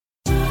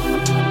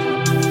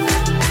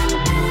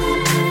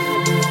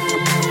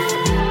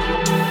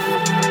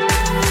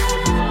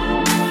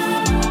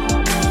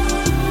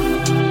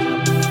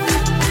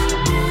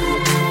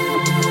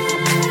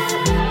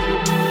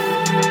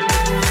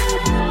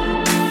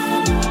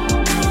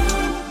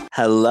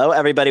Hello,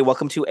 everybody.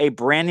 Welcome to a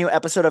brand new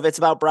episode of It's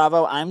About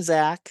Bravo. I'm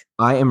Zach.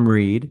 I am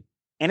Reed.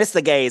 And it's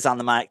the gays on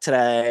the mic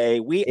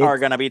today. We are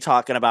going to be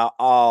talking about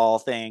all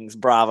things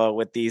Bravo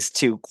with these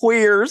two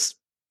queers.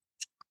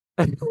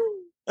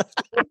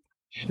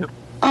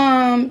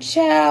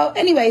 Child.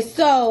 Anyway,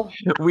 so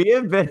we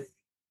have been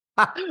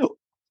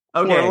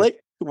okay.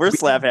 We're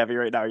slap happy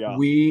right now, y'all.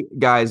 We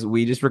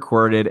just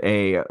recorded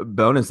a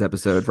bonus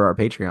episode for our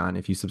Patreon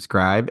if you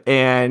subscribe,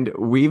 and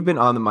we've been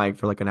on the mic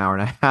for like an hour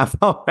and a half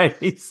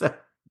already. So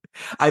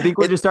I think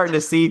we're just starting to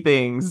see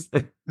things.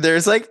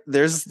 There's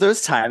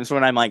those times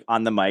when I'm like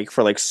on the mic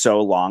for like so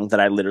long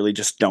that I literally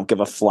just don't give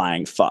a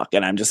flying fuck,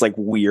 and I'm just like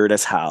weird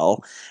as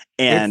hell.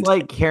 And it's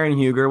like Karen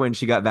Huger when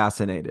she got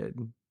vaccinated.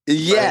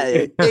 Yeah,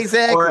 right?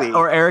 Exactly.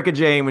 or Erica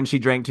Jane when she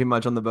drank too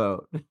much on the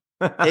boat.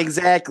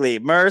 Exactly.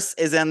 Merce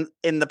is in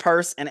the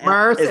purse, and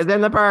Merce is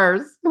in the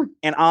purse,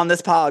 and on this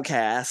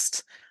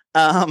podcast.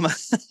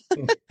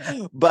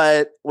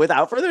 But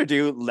without further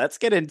ado, let's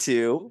get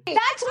into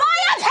That's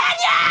My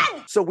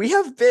Opinion. So we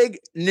have big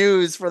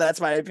news for That's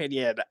My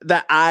Opinion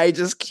that I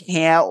just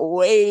can't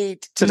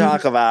wait to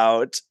talk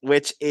about,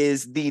 which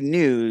is the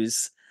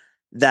news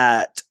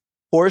that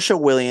POR-SHA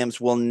Williams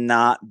will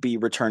not be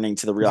returning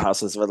to the Real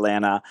Houses of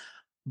Atlanta,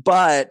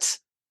 but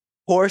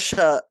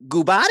POR-SHA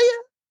Gubadia,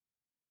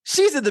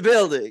 she's in the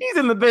building. She's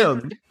in the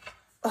building.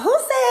 Who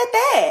said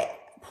that?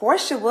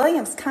 POR-SHA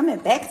Williams coming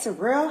back to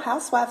Real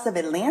Housewives of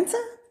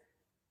Atlanta?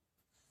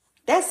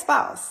 That's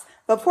false.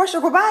 But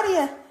POR-SHA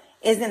Gubadia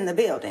is in the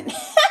building.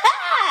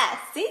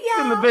 See y'all.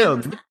 She's in the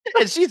building.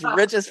 And she's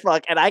rich as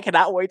fuck, and I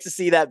cannot wait to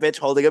see that bitch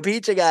holding a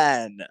peach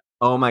again.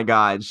 Oh my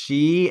God.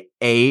 She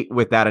ate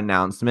with that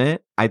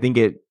announcement. I think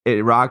it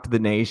rocked the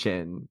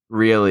nation,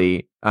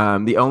 really.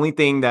 The only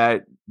thing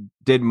that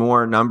did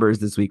more numbers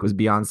this week was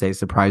Beyonce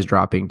surprise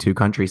dropping 2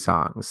 country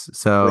songs.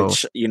 So,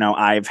 which,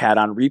 I've had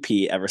on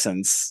repeat ever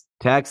since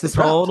Texas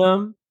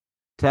Hold'em.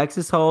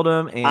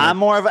 And I'm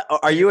more of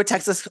are you a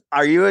Texas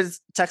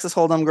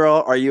Hold'em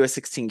girl? Or are you a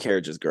 16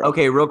 Carriages girl?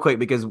 Okay, real quick,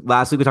 because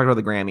last week we talked about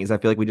the Grammys. I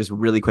feel like we just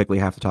really quickly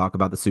have to talk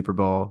about the Super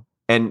Bowl,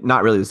 and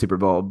not really the Super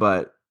Bowl,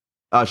 but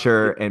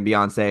Usher and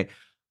Beyonce.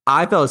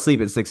 I fell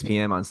asleep at 6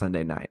 p.m. on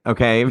Sunday night,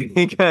 okay?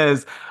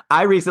 Because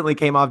I recently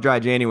came off Dry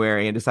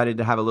January and decided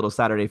to have a little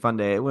Saturday fun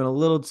day. It went had a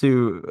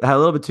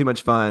little bit too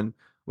much fun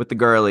with the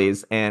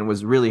girlies and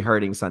was really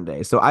hurting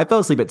Sunday. So I fell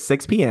asleep at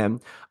 6 p.m.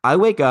 I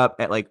wake up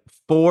at like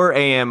 4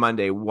 a.m.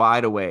 Monday,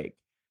 wide awake.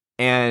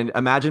 And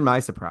imagine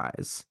my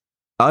surprise.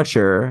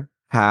 Usher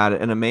had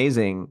an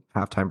amazing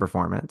halftime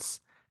performance.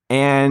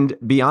 And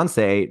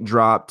Beyonce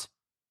dropped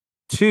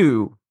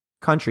 2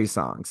 country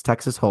songs,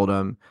 Texas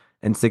Hold'em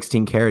and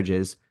 16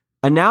 Carriages.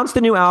 Announced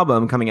a new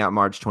album coming out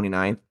March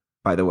 29th,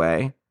 by the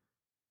way.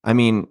 I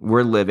mean,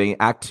 we're living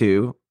Act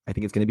 2. I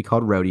think it's going to be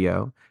called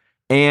Rodeo.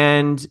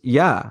 And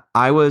yeah,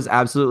 I was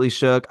absolutely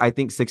shook. I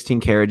think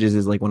 16 Carriages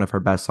is like one of her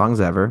best songs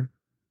ever.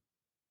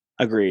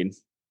 Agreed.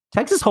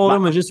 Texas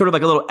Hold'em was just sort of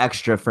like a little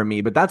extra for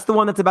me, but that's the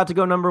one that's about to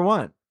go number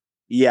 1.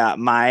 Yeah,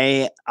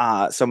 my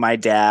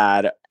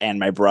dad and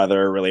my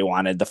brother really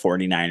wanted the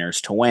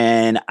 49ers to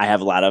win. I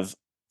have a lot of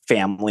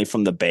family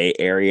from the Bay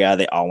Area.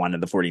 They all wanted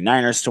the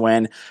 49ers to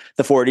win.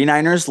 The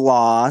 49ers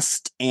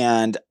lost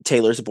and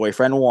Taylor's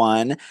boyfriend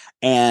won.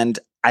 And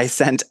I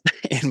sent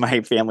in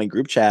my family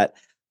group chat,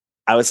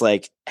 I was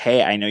like,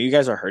 hey, I know you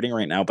guys are hurting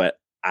right now, but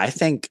I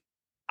think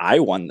I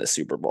won the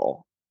Super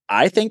Bowl.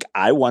 I think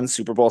I won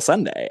Super Bowl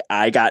Sunday.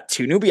 I got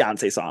 2 new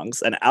Beyonce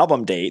songs, an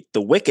album date,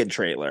 the Wicked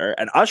trailer,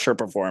 an Usher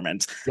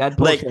performance.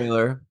 Deadpool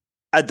trailer.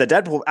 The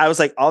Deadpool. I was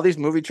like, all these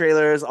movie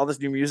trailers, all this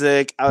new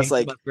music. I was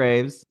like,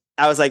 Graves.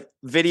 I was like,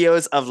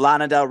 videos of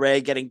Lana Del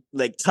Rey getting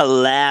like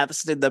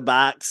collapsed in the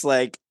box,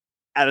 like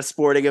at a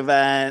sporting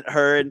event.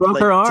 Her and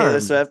like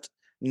Taylor Swift.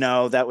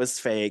 No, that was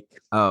fake.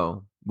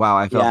 Oh, wow.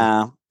 I felt.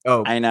 Yeah.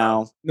 Oh, I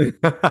know.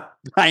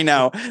 I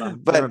know.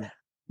 But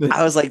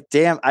I was like,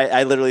 damn,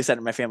 I literally sent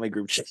in my family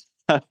group chat.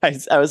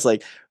 I was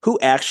like, who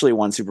actually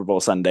won Super Bowl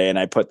Sunday? And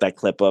I put that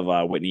clip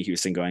of Whitney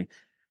Houston going,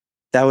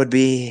 that would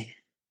be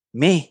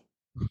me.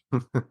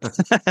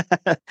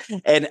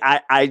 And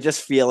I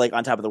just feel like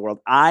on top of the world.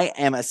 I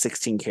am a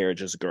 16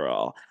 Carriages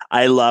girl.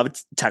 I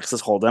loved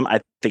Texas Hold'em.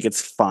 I think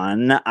it's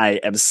fun. I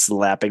am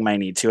slapping my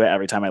knee to it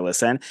every time I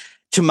listen.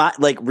 To my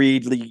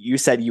Reed, you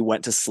said you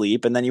went to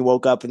sleep and then you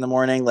woke up in the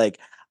morning. Like,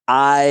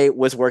 I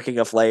was working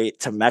a flight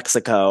to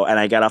Mexico and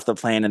I got off the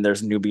plane and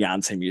there's new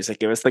Beyonce music.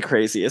 It was the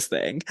craziest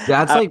thing.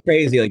 That's like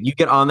crazy. Like, you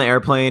get on the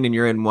airplane and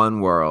you're in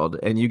one world,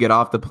 and you get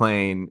off the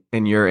plane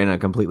and you're in a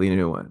completely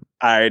new one.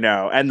 I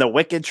know. And the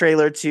Wicked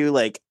trailer too.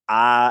 Like,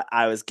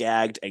 I was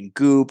gagged and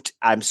gooped.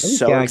 I'm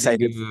so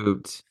excited.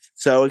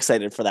 So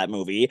excited for that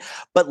movie.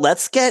 But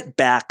let's get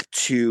back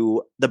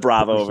to the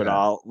Bravo of it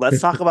all. Let's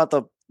talk about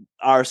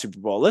our Super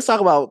Bowl. Let's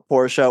talk about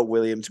POR-SHA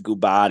Williams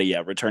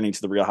Gubadia returning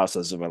to the Real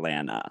Houses of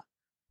Atlanta.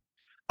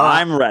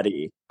 I'm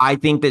ready. I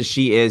think that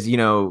she is,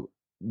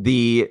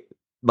 the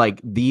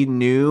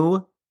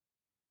new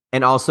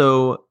and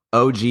also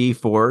OG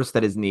force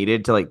that is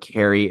needed to like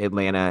carry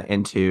Atlanta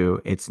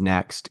into its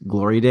next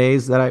glory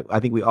days that I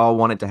think we all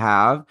want it to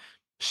have.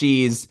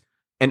 She's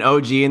an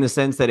OG in the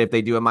sense that if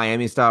they do a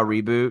Miami style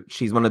reboot,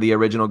 she's one of the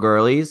original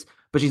girlies,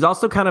 but she's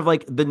also kind of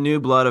like the new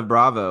blood of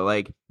Bravo.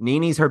 Like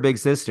Nini's her big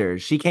sister.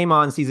 She came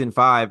on season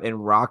 5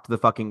 and rocked the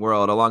fucking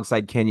world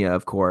alongside Kenya,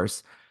 of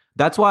course.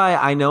 That's why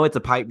I know it's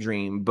a pipe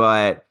dream,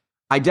 but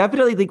I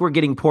definitely think we're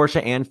getting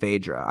Portia and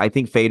Phaedra. I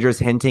think Phaedra's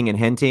hinting and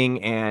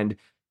hinting, and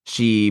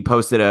she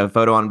posted a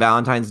photo on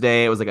Valentine's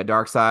Day. It was like a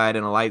dark side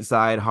and a light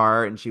side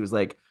heart, and she was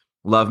like,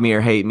 "Love me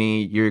or hate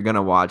me, you're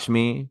gonna watch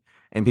me."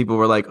 And people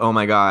were like, "Oh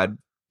my god,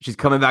 she's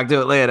coming back to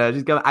Atlanta."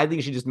 She's coming. I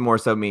think she just more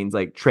so means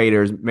like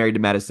traders married to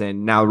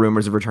medicine. Now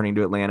rumors of returning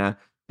to Atlanta.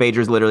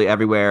 Phaedra's literally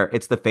everywhere.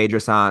 It's the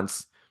Phaedra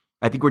Sans.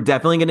 I think we're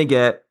definitely gonna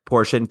get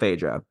Portia and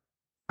Phaedra.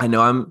 I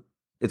know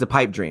it's a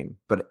pipe dream,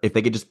 but if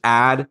they could just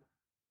add,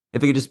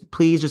 if they could just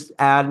please just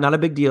add, not a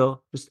big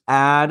deal, just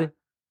add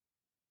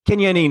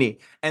Kenya and Nene,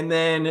 and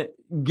then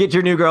get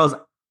your new girls,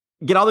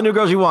 get all the new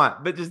girls you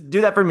want, but just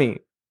do that for me.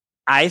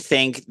 I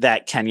think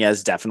that Kenya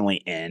is definitely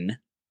in.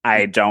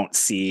 I don't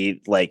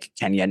see like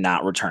Kenya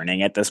not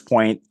returning at this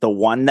point. The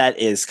one that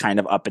is kind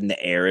of up in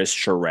the air is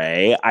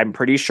Sheree. I'm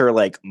pretty sure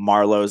like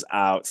Marlo's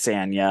out,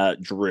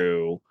 Sanya,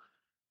 Drew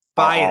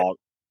are all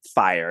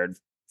fired.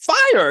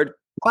 Fired.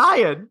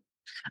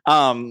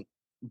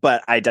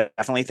 But I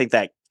definitely think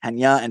that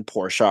Kenya and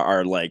Portia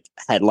are like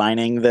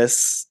headlining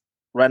this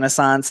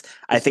renaissance.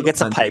 I think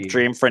it's a pipe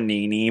dream for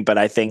Nene, but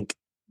I think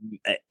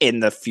in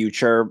the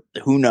future,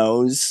 who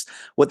knows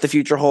what the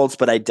future holds,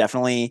 but I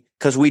definitely,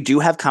 because we do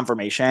have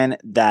confirmation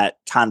that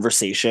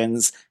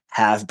conversations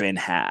have been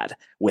had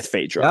with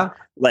Phaedra.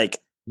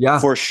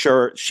 For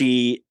sure,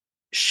 she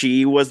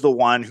was the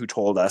one who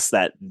told us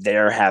that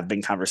there have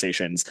been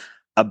conversations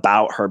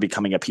about her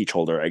becoming a peach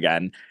holder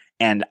again.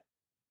 And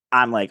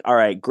I'm like, all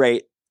right,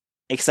 great.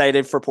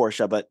 Excited for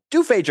Portia, but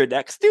do Phaedra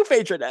next.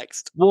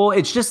 Well,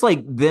 it's just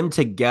like them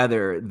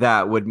together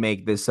that would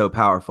make this so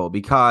powerful,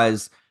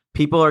 because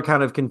people are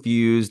kind of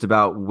confused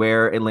about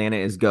where Atlanta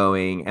is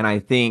going. And I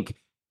think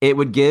it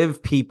would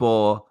give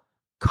people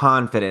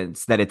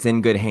confidence that it's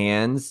in good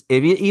hands.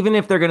 Even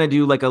if they're going to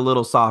do like a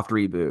little soft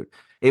reboot,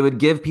 it would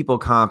give people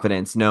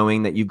confidence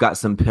knowing that you've got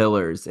some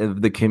pillars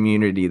of the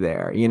community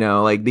there. You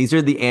know, like these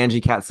are the Angie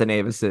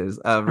Katsanavises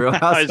of Real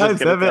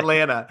Housewives of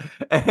Atlanta.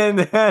 And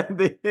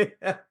then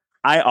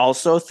I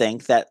also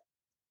think that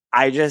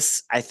I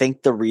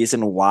think the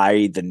reason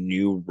why the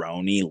new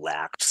Roni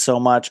lacked so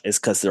much is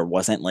because there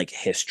wasn't like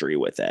history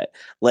with it.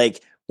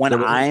 Like when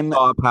I'm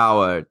star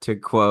power, to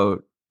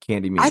quote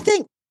Candy Meat.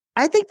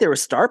 I think there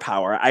was star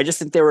power. I just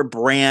think they were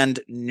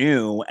brand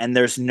new, and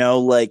there's no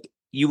like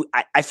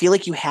I feel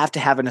like you have to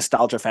have a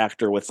nostalgia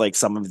factor with like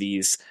some of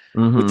these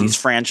with these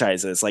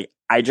franchises. Like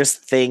I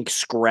just think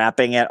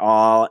scrapping it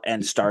all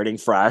and starting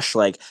fresh.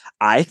 Like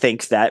I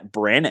think that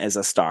Brynn is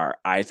a star.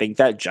 I think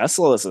that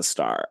Jessel is a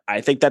star.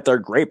 I think that they're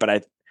great,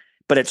 but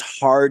it's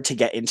hard to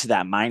get into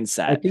that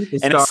mindset.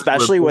 And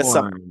especially with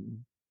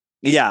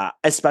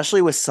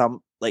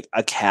some like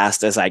a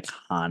cast as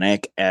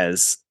iconic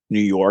as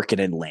New York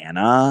and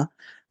Atlanta.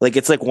 Like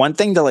it's like one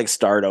thing to like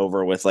start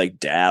over with like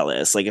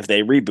Dallas. Like if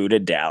they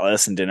rebooted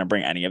Dallas and didn't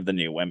bring any of the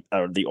new women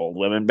or the old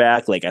women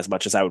back, like as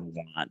much as I would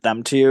want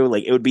them to,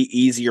 like it would be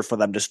easier for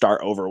them to start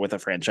over with a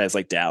franchise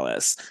like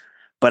Dallas.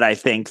 But I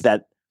think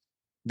that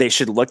they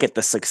should look at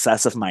the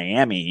success of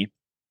Miami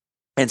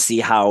and see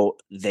how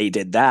they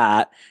did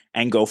that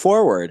and go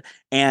forward.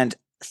 And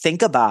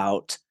think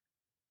about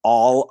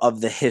all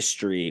of the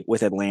history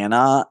with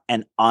Atlanta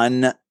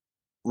and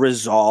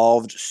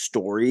resolved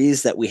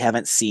stories that we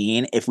haven't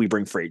seen if we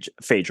bring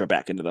Phaedra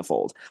back into the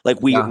fold. Like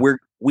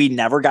we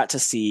never got to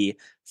see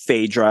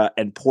Phaedra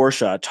and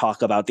Portia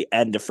talk about the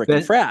end of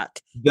frickin'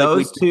 Frack.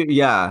 Those two,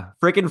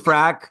 frickin'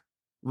 Frack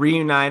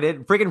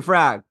reunited. Frickin'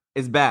 Frack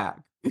is back.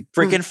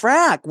 Frickin'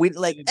 Frack. We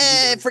like,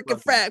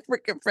 frickin'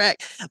 Frack.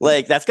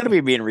 Like that's gonna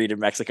be me and Reed in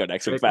Mexico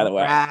next week, by the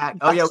way.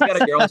 Oh yeah, we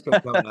got a girls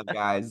trip coming up,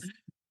 guys.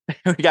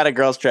 We got a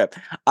girls trip.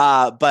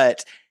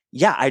 But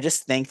yeah, I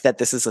just think that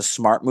this is a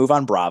smart move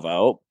on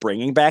Bravo,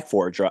 bringing back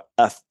Phaedra.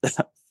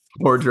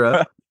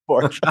 Phaedra.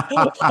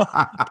 Portia.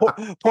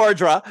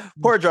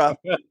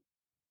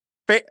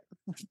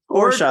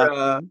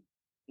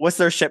 What's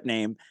their ship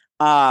name?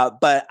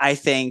 But I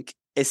think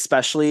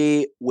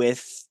especially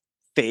with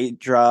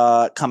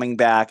Phaedra coming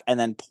back and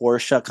then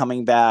Portia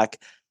coming back,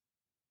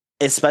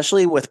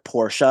 especially with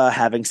Portia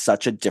having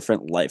such a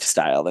different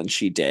lifestyle than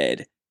she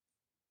did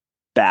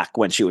back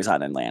when she was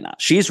on Atlanta.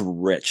 She's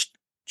rich.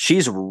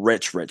 She's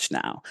rich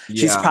now.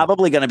 Yeah. She's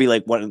probably going to be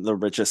like one of the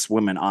richest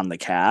women on the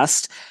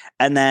cast.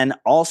 And then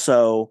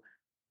also,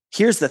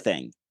 here's the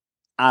thing.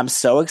 I'm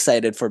so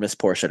excited for Miss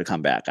Portia to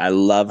come back. I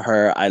love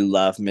her. I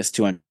love Miss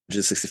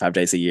 265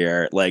 Days a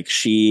Year. Like,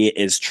 she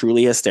is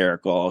truly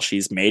hysterical.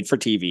 She's made for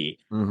TV.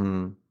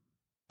 Mm-hmm.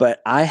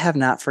 But I have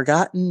not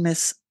forgotten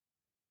Miss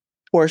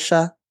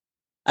Portia.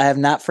 I have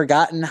not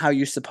forgotten how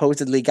you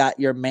supposedly got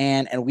your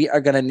man, and we are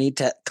going to need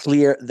to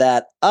clear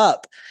that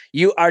up.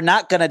 You are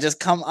not going to just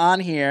come on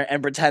here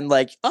and pretend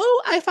like,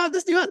 oh, I found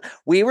this new one.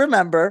 We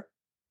remember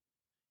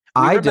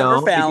We I remember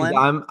don't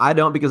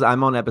because Fallon.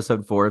 I'm on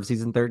episode 4 of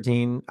season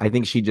 13. I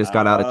think she just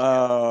got out of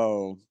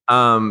Oh.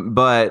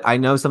 but I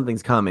know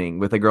something's coming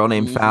with a girl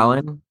named Mm-hmm.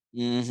 Fallon.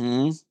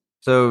 Mm-hmm.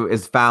 So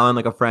is Fallon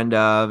like a friend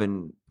of,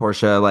 and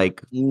Portia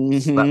like slept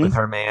with Mm-hmm.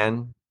 her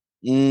man?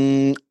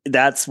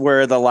 That's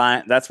where the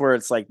line, that's where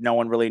it's like no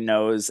one really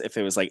knows if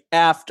it was like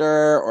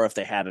after or if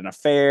they had an It's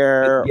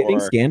affair giving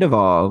or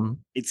Scandival.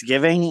 it's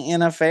giving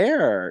an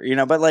affair,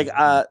 but like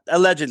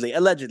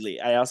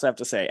allegedly, I also have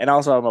to say, and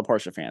also I'm a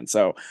Portia fan,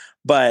 so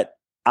but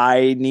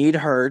I need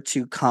her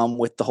to come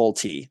with the whole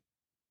tea.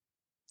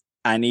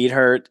 I need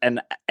her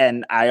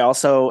and I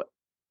also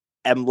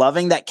am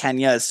loving that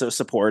Kenya is so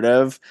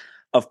supportive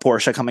of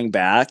Portia coming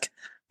back,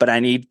 but I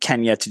need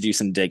Kenya to do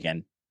some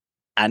digging.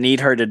 I need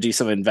her to do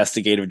some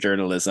investigative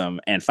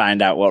journalism and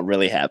find out what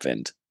really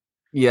happened.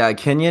 Yeah,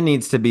 Kenya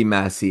needs to be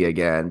messy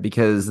again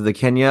because the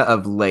Kenya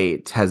of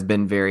late has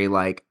been very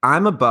like,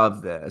 I'm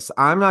above this.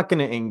 I'm not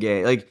going to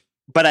engage. Like,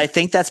 But I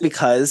think that's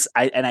because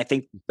I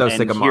think so sick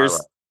and of Marlo.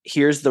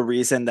 here's the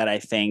reason that I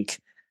think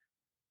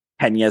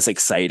Kenya's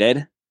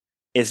excited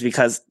is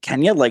because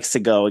Kenya likes to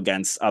go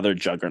against other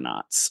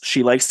juggernauts.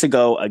 She likes to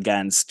go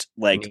against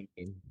like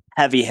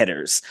heavy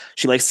hitters.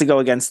 She likes to go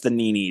against the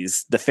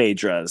Ninis, the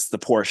Phaedras, the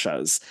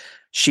Portias.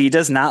 She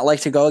does not like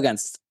to go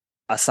against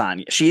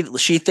Asanya.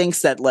 She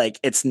thinks that like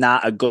it's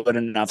not a good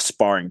enough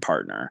sparring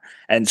partner,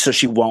 and so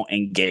she won't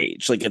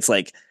engage. Like it's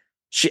like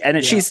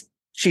Yeah.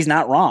 she's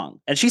not wrong,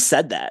 and she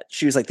said that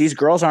she was like these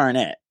girls aren't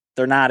it.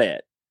 They're not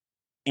it,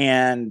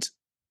 and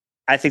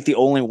I think the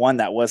only one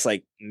that was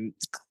like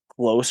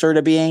closer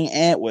to being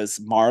it was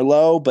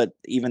Marlo, but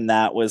even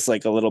that was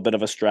like a little bit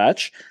of a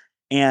stretch.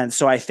 And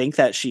so I think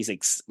that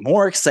she's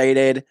more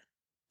excited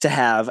to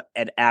have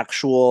an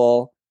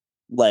actual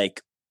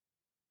like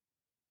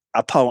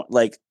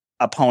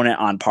opponent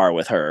on par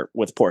with her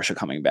with Portia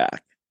coming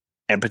back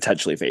and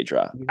potentially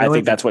Phaedra. I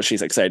think that's what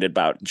she's excited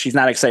about. She's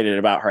not excited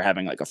about her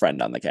having like a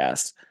friend on the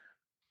cast.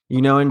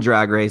 In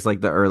Drag Race,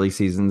 like the early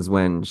seasons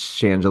when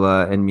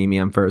Shangela and Mimi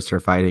M First are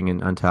fighting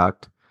in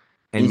Untucked,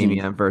 and Mimi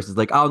Mm-hmm. M First is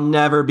like, I'll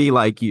never be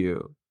like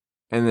you.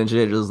 And then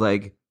Shangela's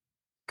like,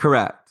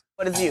 correct.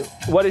 What is you?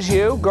 What is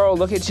you? Girl,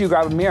 look at you,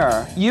 grab a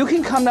mirror. You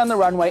can come down the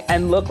runway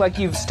and look like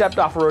you've stepped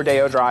off a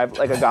rodeo drive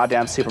like a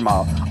goddamn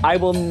supermodel. I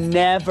will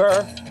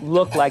never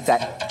look like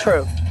that.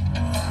 True.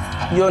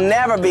 You'll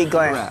never be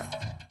glam. Correct.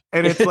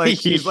 And it's like,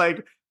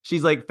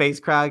 she's like face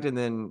cracked, and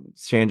then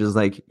Shangela's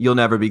like, you'll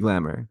never be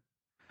glamour.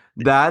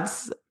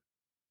 That's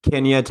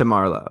Kenya to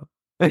Marlo.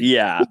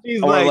 Yeah.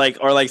 or like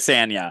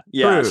Sanya.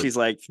 Yeah. True. She's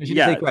like, she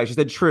didn't say correct. She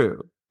said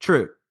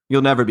true.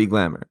 You'll never be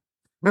glamour.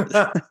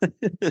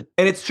 And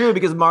it's true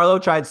because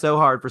Marlo tried so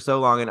hard for so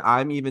long, and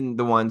I'm even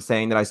the one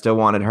saying that I still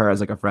wanted her as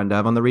like a friend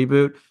of on the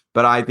reboot,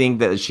 but I think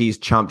that she's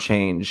chump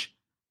change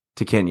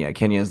to Kenya.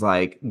 Kenya's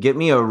like, get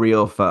me a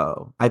real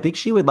foe. I think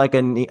she would like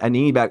a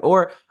knee back,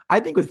 or I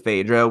think with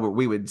Phaedra, where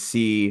we would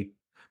see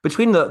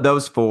between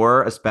those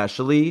four,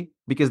 especially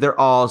because they're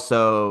all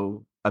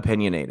so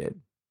opinionated.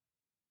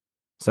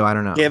 So I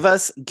don't know. Give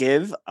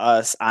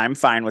us, I'm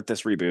fine with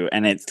this reboot,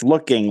 and it's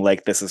looking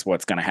like this is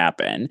what's going to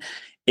happen,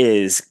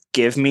 is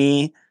give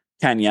me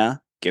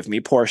Kenya, give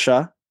me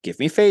Portia, give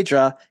me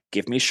Phaedra,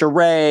 give me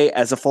Sheree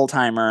as a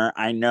full-timer.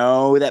 I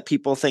know that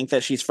people think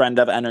that she's friend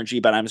of energy,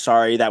 but I'm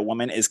sorry, that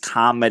woman is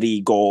comedy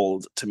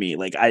gold to me.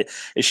 Like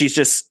she's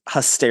just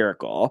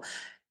hysterical.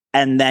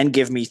 And then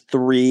give me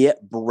 3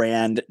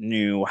 brand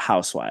new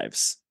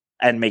housewives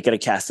and make it a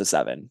cast of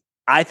 7.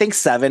 I think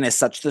 7 is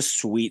such the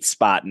sweet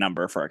spot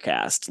number for a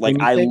cast.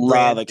 Like I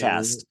love a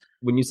cast.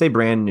 When you say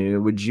brand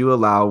new, would you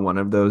allow one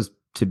of those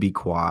to be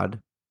quad?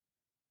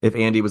 If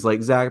Andy was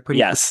like, Zach, pretty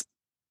yes. Cool.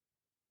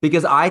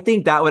 Because I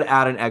think that would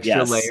add an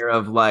extra layer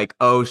of like,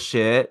 oh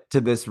shit,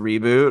 to this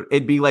reboot.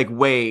 It'd be like,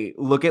 wait,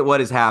 look at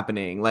what is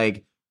happening.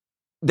 Like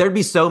there'd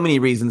be so many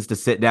reasons to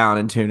sit down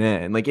and tune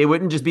in. Like it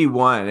wouldn't just be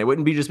one. It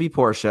wouldn't just be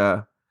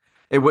Portia.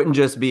 It wouldn't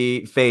just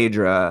be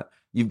Phaedra.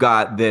 You've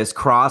got this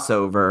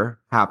crossover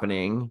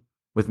happening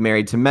with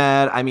Married to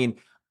Med. I mean,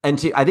 I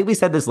think we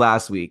said this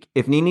last week.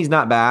 If Nini's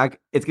not back,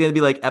 it's going to be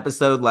like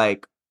episode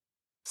like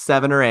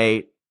 7 or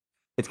 8.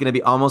 It's going to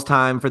be almost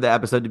time for the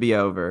episode to be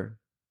over.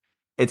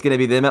 It's going to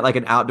be them at like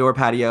an outdoor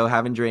patio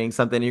having drinks,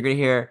 something. You're going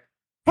to hear,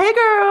 hey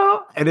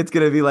girl. And it's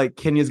going to be like,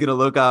 Kenya's going to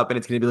look up and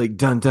it's going to be like,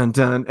 dun, dun,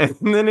 dun. And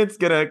then it's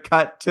going to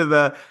cut to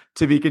the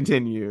to be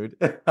continued.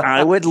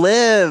 I would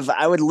live.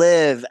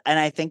 And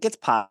I think it's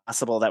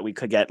possible that we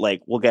could get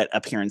we'll get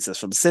appearances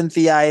from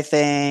Cynthia, I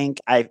think.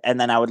 And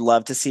then I would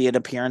love to see an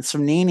appearance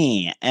from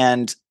Nene.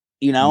 And,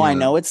 I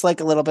know it's like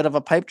a little bit of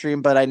a pipe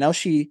dream, but I know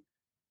she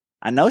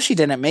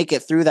didn't make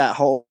it through that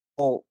whole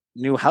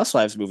new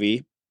Housewives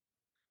movie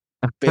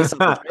based on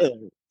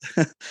the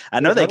trailer. I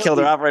know they killed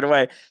her off right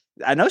away.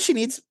 I know she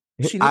needs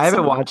I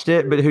haven't watched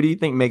it, but who do you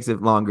think makes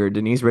it longer,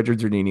 Denise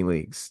Richards or Nene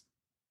Leakes?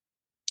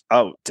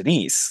 Oh,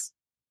 Denise.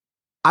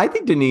 I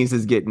think Denise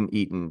is getting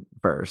eaten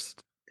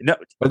first. No.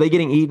 Are they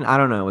getting eaten? I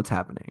don't know what's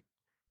happening.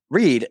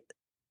 Reed,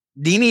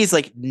 Nene's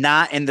like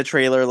not in the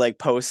trailer like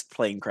post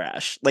plane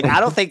crash. Like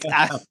I don't think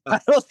Nene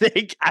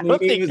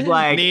was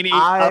like,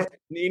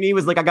 Nene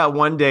was like, I got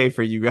 1 day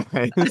for you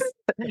guys.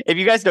 If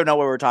you guys don't know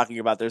what we're talking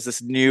about, there's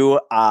this new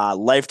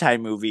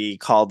Lifetime movie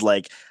called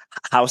like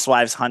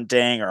Housewives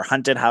Hunting or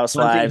Hunted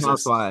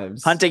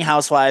Housewives. Hunting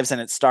Housewives, and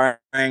it's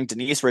starring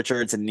Denise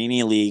Richards and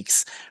Nene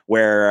Leakes,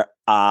 where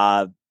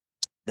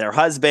their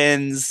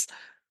husbands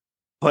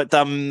put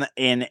them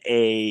in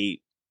a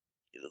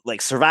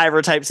like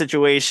Survivor type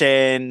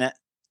situation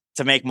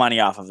to make money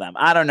off of them.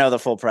 I don't know the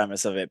full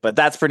premise of it, but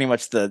that's pretty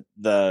much the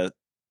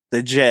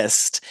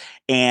gist.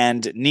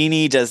 And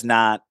Nene does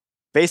not,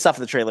 based off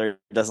of the trailer, it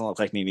doesn't look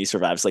like Nene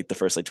survives like the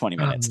first like 20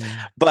 minutes.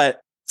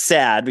 But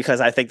sad,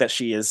 because I think that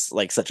she is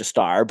like such a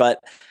star.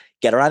 But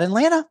get her on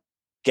Atlanta.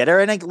 Get her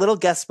in a little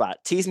guest spot.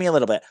 Tease me a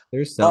little bit.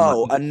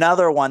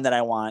 Another one that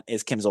I want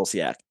is Kim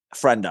Zolciak,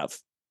 friend of.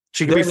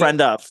 She could be friend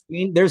of. I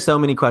mean, there's so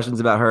many questions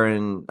about her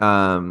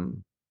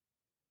and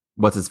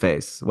what's his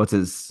face? What's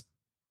his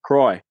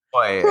Croy?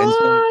 And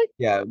so,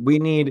 yeah, we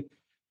need,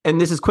 and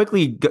this is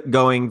quickly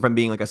going from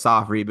being like a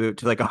soft reboot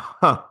to like a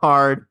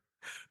hard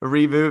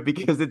reboot,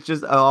 because it's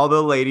just all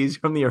the ladies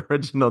from the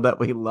original that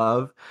we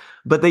love,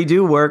 but they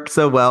do work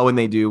so well when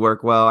they do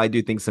work well. I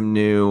do think some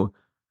new,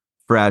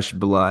 fresh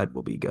blood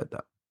will be good,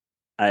 though.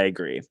 I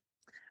agree.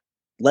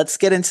 Let's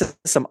get into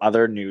some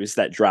other news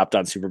that dropped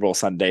on Super Bowl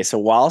Sunday. So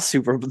while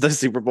the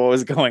Super Bowl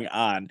was going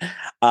on,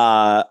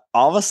 all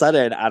of a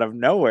sudden, out of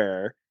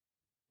nowhere,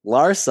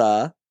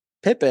 Larsa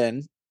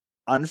Pippen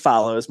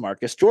unfollows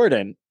Marcus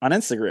Jordan on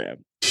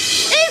Instagram.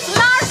 It's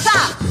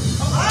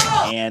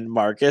Larsa! And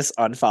Marcus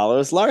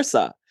unfollows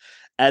Larsa.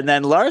 And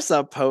then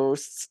Larsa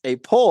posts a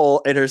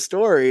poll in her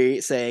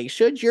story saying,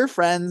 should your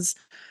friends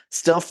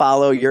still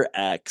follow your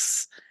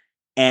ex?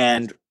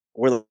 And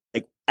we're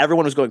like,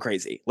 everyone was going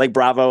crazy. Like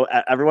Bravo,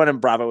 everyone in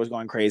Bravo was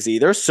going crazy.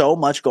 There's so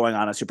much going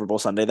on Super Bowl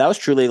Sunday. That was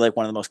truly like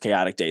one of the most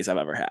chaotic days I've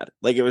ever had.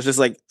 Like it was just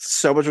like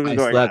so much was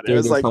going on. It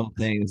was like whole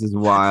thing. This is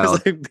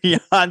wild. It was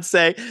like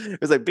Beyonce.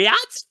 It was like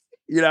Beyonce,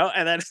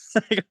 and then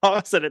like all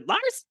of a sudden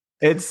Lars.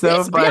 It's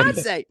so funny.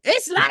 Beyonce.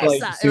 It's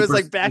Larsa. It was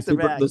like back to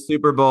back. The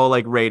Super Bowl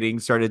like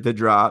ratings started to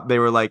drop. They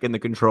were like in the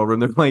control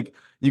room. They're like,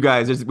 "You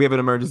guys, we have an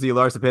emergency."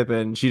 Larsa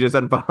Pippen. She just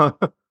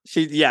unfollowed.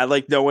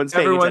 Like no one's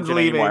paying attention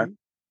anymore.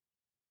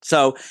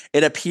 So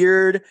it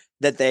appeared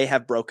that they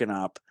have broken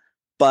up,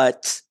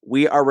 but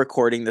we are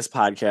recording this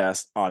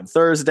podcast on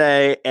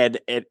Thursday, and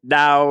it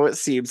now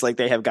seems like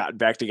they have gotten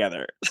back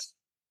together.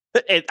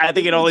 I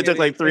think it only took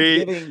like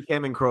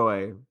Kim and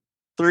Croy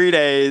 3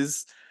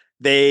 days.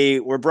 They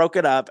were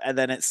broken up, and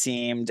then it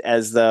seemed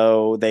as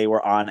though they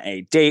were on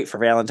a date for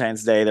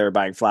Valentine's Day. They were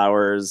buying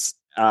flowers.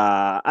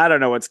 I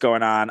don't know what's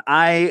going on.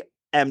 I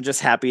am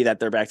just happy that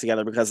they're back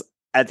together, because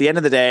at the end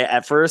of the day,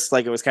 at first,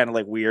 like it was kind of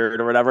like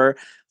weird or whatever,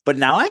 but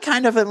now I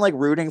kind of am like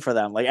rooting for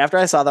them. Like after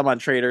I saw them on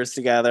Traders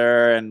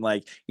together, and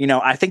like,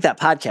 I think that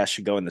podcast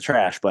should go in the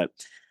trash, but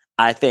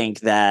I think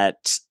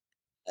that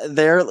I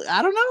don't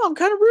know. I'm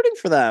kind of rooting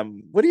for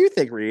them. What do you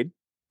think, Reed?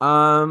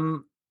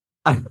 The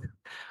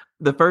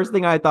first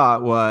thing I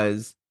thought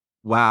was,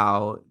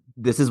 wow,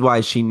 this is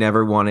why she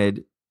never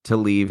wanted to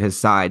leave his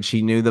side.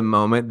 She knew the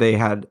moment they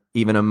had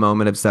even a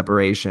moment of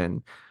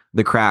separation,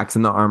 the cracks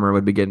in the armor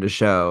would begin to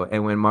show.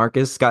 And when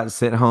Marcus got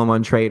sent home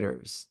on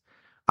Traders,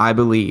 I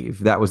believe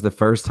that was the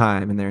first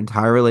time in their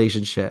entire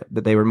relationship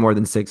that they were more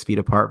than 6 feet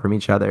apart from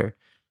each other.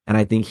 And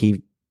I think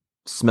he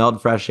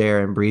smelled fresh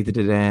air and breathed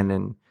it in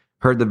and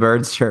heard the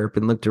birds chirp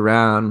and looked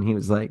around. And he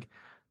was like,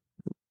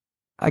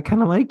 I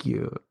kind of like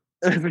you.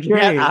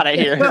 Get out of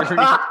here.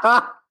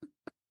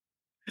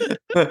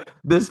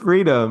 This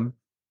freedom,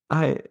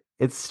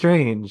 it's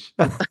strange.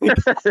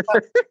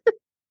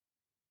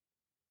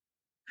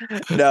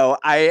 No,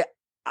 I'm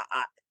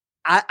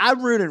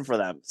rooting for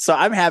them. So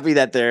I'm happy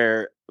that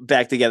they're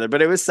back together.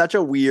 But it was such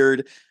a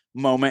weird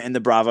moment in the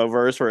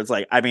Bravo-verse where it's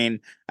like, I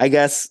mean, I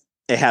guess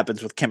it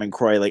happens with Kim and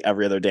Croy like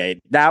every other day.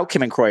 Now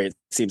Kim and Croy, it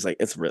seems like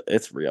it's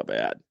real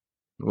bad.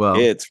 Well,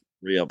 it's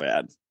real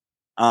bad.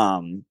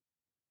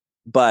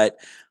 But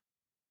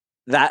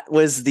that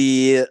was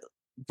the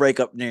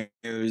breakup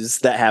news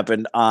that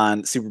happened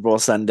on Super Bowl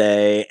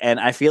Sunday. And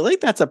I feel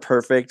like that's a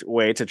perfect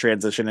way to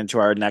transition into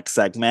our next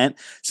segment.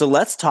 So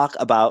let's talk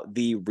about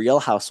the Real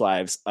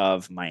Housewives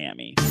of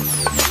Miami.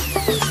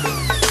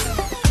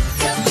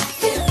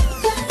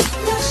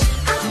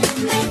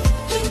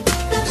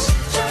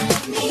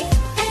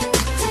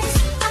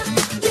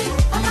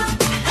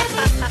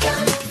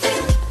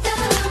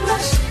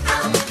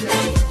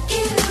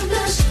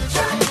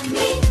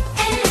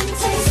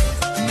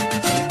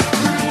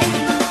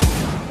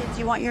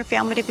 Want your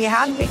family to be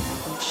happy.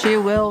 She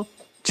will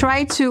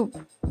try to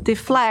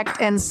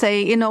deflect and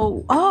say,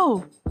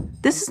 oh,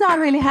 this is not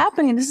really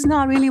happening. This is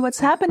not really what's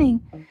happening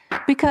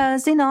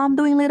because, I'm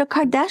doing little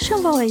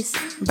Kardashian voice.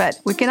 But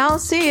we can all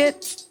see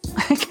it.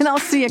 I can all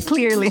see it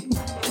clearly.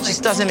 It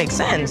just doesn't make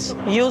sense.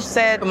 You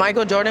said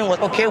Michael Jordan was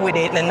okay with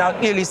it and now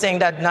clearly saying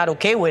that not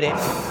okay with it.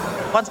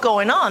 What's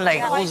going on?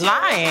 Like, who's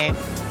lying?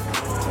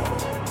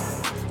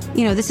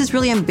 this is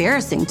really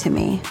embarrassing to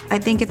me. I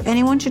think if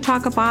anyone should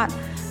talk about,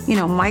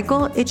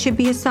 Michael, it should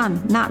be his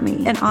son, not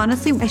me. And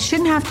honestly, I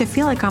shouldn't have to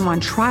feel like I'm on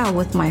trial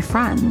with my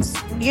friends.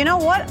 You know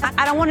what?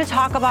 I don't want to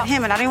talk about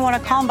him, and I don't even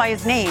want to call him by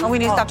his name. We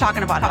need to stop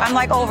talking about him. I'm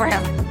like over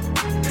him.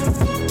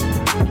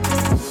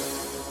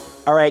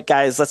 All right,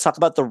 guys, let's talk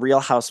about the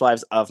Real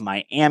Housewives of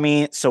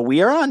Miami. So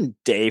we are on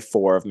day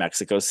 4 of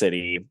Mexico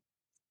City.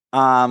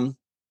 I'm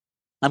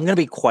going to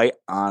be quite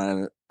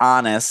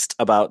honest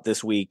about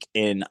this week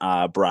in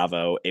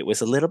Bravo. It was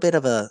a little bit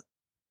of a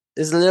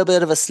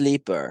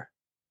sleeper.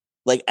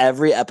 Like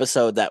every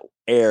episode that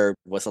aired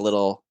was a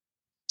little.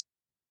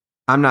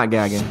 I'm not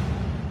gagging.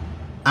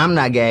 I'm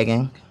not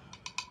gagging.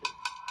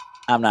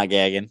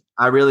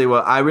 I really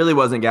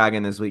wasn't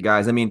gagging this week,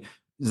 guys. I mean,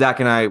 Zach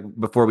and I,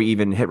 before we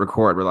even hit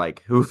record, we're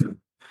like,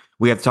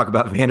 we have to talk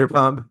about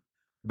Vanderpump,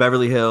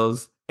 Beverly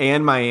Hills,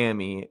 and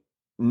Miami,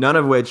 none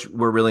of which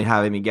were really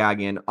having me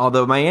gagging,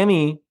 although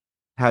Miami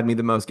had me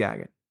the most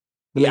gagging.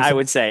 Yeah, I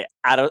would say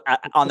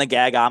on the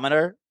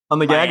gagometer. On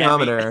the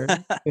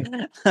gagometer.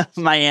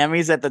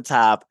 Miami's at the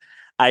top.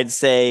 I'd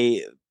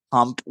say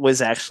Pump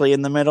was actually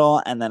in the middle,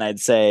 and then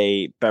I'd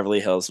say Beverly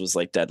Hills was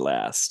like dead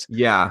last.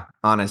 Yeah,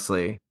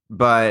 honestly.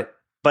 But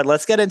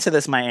let's get into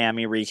this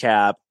Miami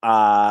recap.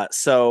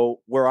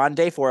 So we're on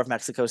day 4 of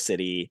Mexico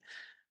City.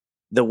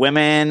 The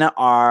women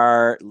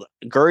are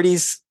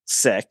Gertie's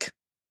sick,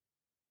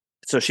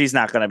 so she's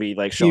not going to be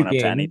like showing up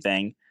to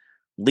anything.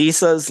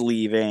 Lisa's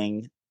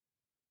leaving.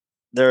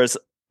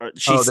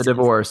 The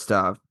divorce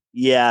stuff.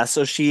 Yeah,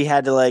 so she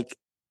had to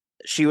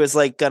she was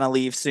gonna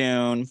leave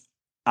soon.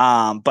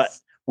 But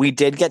we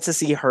did get to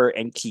see her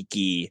and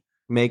Kiki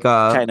make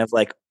up, kind of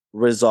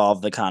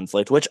resolve the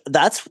conflict, which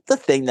that's the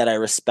thing that I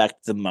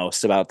respect the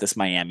most about this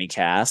Miami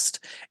cast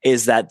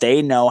is that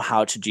they know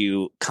how to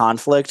do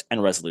conflict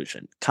and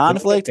resolution.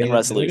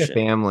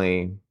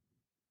 Family.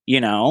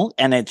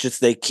 And it's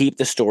just they keep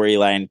the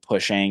storyline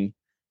pushing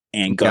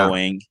and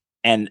going. Yeah.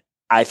 And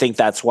I think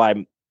that's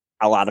why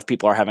a lot of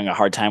people are having a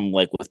hard time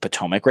with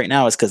Potomac right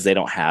now is because they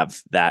don't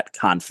have that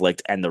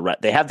conflict and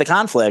they have the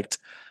conflict.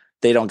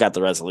 They don't got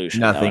the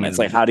resolution. And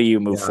it's how do you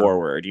move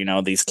forward?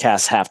 These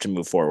casts have to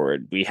move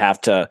forward. You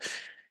have to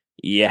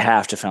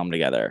film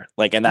together.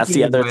 And that's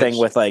the other thing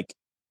with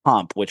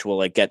Pump, which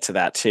we'll get to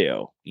that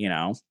too,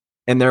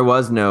 And there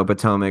was no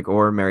Potomac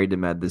or Married to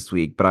Med this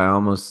week, but I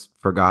almost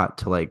forgot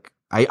to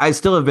I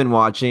still have been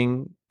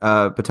watching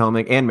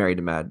Potomac and Married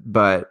to Med,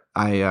 but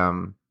I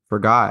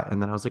forgot,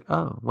 and then I was like,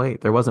 oh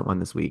wait, there wasn't one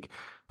this week,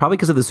 probably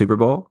because of the Super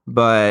Bowl,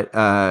 but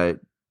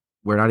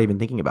we're not even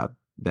thinking about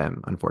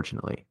them,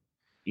 unfortunately.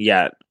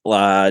 Yeah,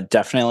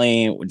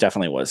 definitely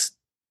was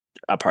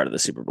a part of the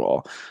Super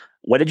Bowl.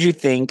 What did you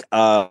think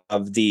of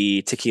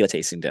the tequila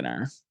tasting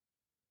dinner?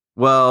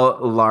 Well,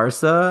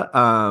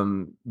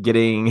 Larsa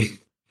getting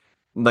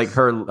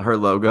her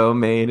logo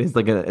made is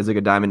like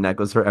a diamond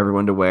necklace for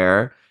everyone to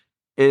wear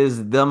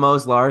is the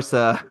most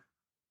Larsa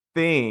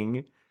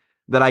thing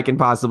that I can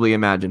possibly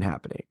imagine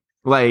happening.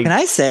 Can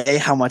I say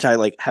how much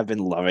I have been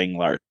loving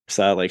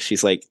Larsa?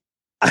 She's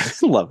I've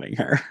been loving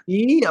her.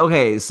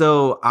 Okay,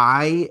 so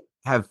I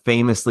have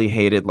famously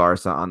hated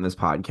Larsa on this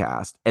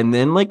podcast, and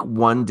then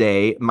one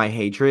day my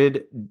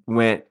hatred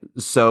went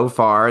so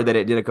far that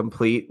it did a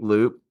complete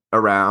loop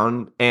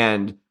around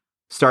and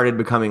started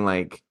becoming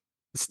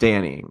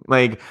Stanning.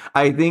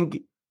 I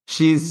think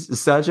she's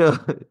such a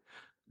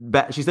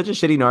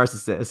shitty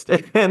narcissist,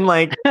 and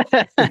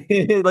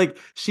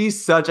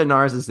she's such a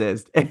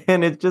narcissist,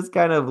 and it's just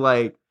kind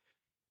of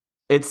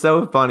it's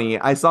so funny.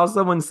 I saw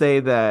someone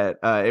say that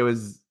it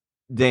was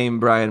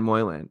Dame Brian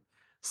Moylan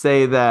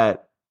say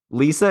that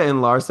Lisa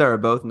and Larsa are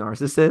both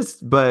narcissists,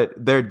 but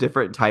they're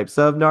different types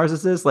of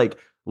narcissists.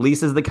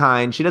 Lisa's the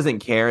kind, she doesn't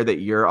care that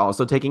you're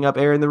also taking up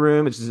air in the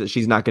room. It's just that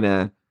she's not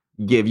gonna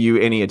give you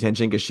any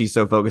attention because she's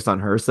so focused on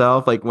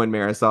herself. When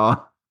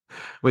Marisol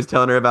was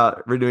telling her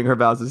about renewing her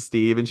vows with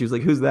Steve, and she was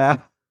like, who's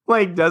that?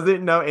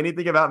 Doesn't know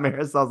anything about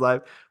Marisol's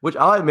life, which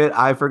I'll admit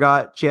I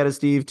forgot she had a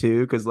Steve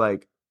too, because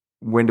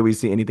when do we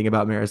see anything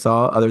about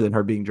Marisol other than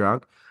her being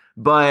drunk?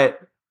 But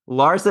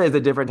Larsa is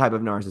a different type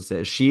of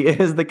narcissist. She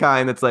is the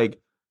kind that's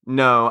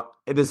no,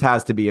 this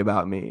has to be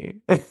about me.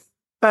 And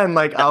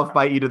I'll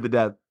fight you to the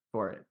death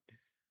for it.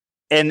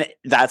 And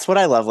that's what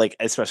I love,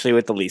 especially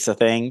with the Lisa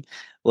thing.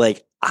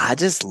 I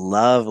just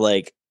love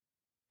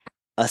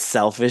a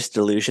selfish,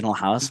 delusional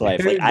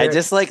housewife. I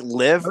just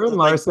live. Her and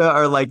Larsa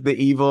are the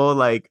evil,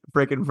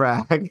 frickin'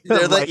 frag.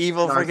 They're the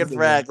evil frickin'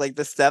 frag.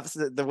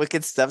 The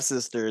wicked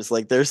stepsisters.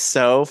 They're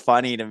so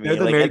funny to me. They're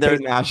the Mary Kate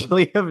and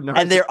Ashley of narcissism.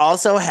 And they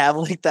also have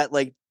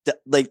that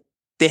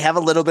they have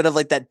a little bit of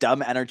that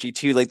dumb energy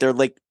too.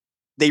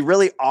 They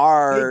really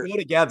are they go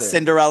together.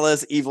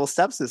 Cinderella's evil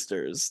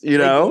stepsisters. They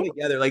go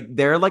together.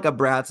 They're like a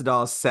Bratz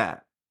doll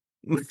set.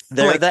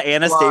 They're the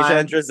Anastasia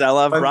and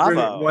Drizella of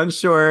Bravo. One's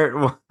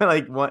short,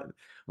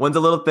 one's a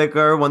little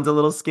thicker, one's a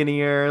little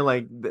skinnier.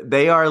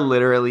 They are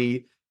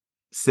literally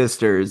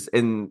sisters,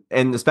 and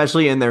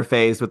especially in their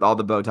face with all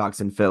the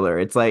Botox and filler.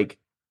 It's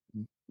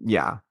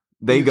yeah,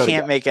 They You go can't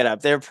together. make it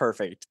up. They're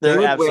perfect.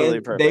 They're absolutely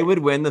perfect. They would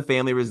win the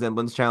family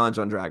resemblance challenge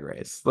on Drag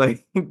Race.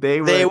 Like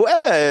they would. They would.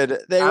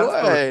 They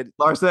Absolutely. would.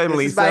 Larsa and This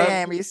Lisa. is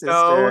Miami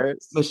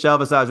sisters. Michelle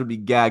Visage would be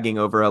gagging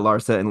over a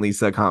Larsa and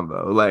Lisa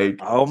combo. Like,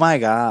 Oh my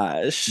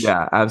gosh.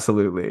 yeah,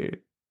 absolutely.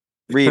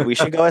 Reed, we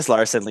should go as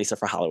Larsa and Lisa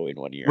for Halloween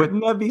one year.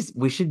 Wouldn't that be?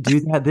 We should do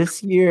that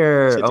this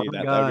year. We should Oh do my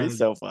that. god, That'd be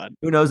so fun.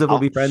 Who knows if we'll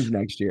be friends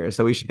next year?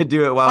 So we should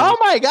do it Oh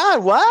my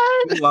god,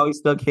 what? while we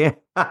still can.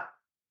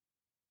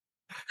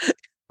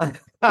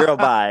 Girl,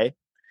 bye.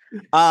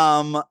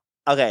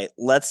 Okay,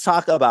 let's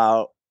talk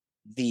about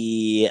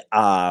the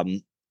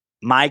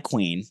my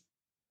queen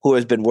who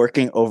has been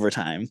working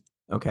overtime.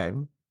 Okay.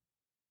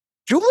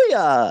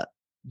 Julia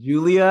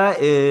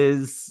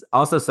is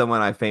also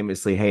someone I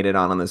famously hated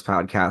on this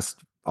podcast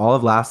all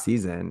of last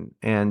season.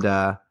 And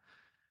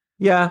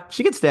yeah,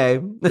 she could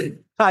stay.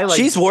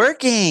 She's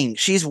working.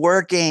 She's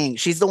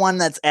the one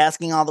that's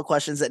asking all the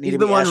questions that need to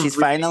be asked. She's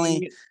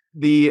finally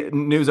the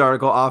news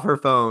article off her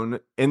phone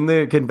in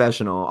the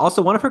confessional.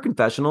 Also, one of her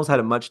confessionals had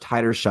a much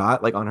tighter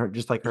shot, like on her,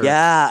 just like her.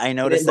 Yeah, I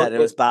noticed that. It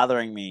was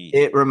bothering me.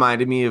 It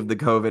reminded me of the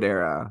COVID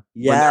era.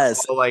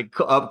 Yes. All, like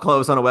up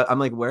close on a web. I'm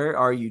like, where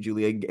are you,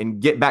 Julia?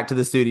 And get back to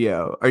the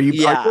studio. Are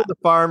you at the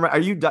farm? Are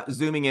you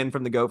zooming in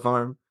from the goat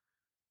farm?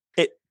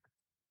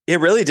 It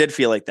really did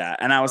feel like that.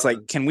 And I was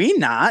like, can we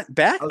not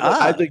back up?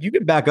 I was like, you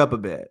can back up a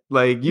bit.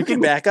 Like you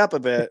can back up a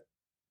bit.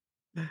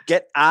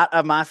 Get out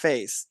of my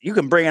face. You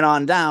can bring it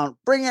on down.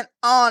 Bring it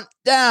on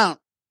down.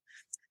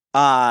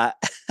 I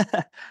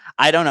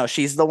don't know.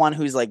 She's the one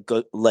who's like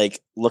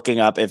looking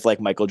up if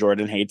like Michael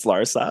Jordan hates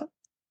Larsa.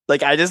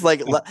 Like I just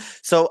like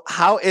so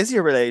how is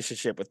your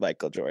relationship with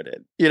Michael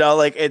Jordan? You know,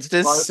 like it's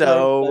just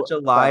Larsa such a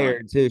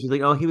liar too. She's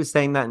like, oh, he was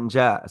saying that in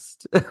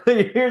jest.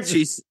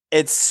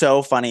 It's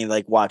so funny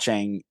like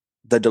watching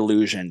the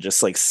delusion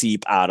just like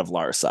seep out of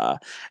Larsa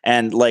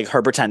and like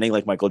her pretending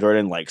like Michael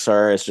Jordan likes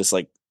her. It's just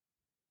like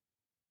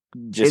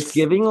it's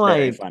giving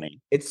like funny.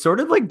 It's sort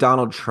of like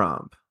Donald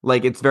Trump.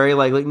 Like it's very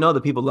like no,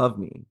 the people love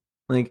me.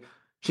 Like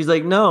she's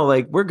like, no,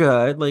 like we're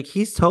good. Like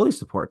he's totally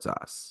supports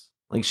us.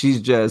 Like she's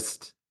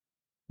just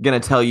gonna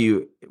tell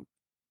you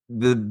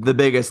the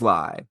biggest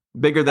lie,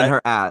 bigger than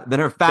her ass, than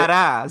her fat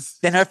ass,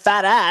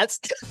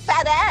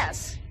 fat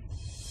ass.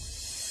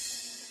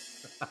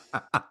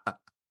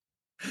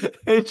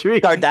 Hey,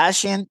 Tree.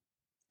 Kardashian.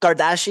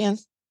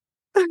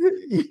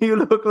 You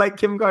look like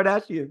Kim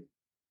Kardashian.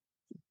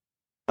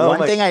 One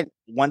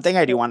thing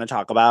I do want to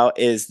talk about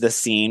is the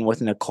scene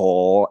with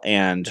Nicole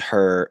and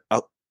her.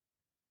 Oh,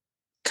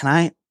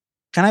 can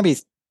I be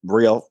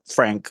real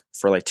frank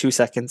for like 2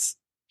 seconds?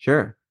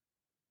 Sure.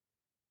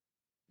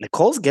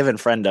 Nicole's given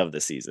friend of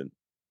the season.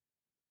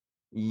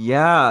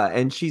 Yeah,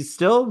 and she's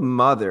still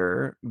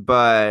mother,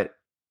 but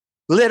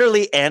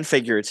literally and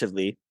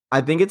figuratively.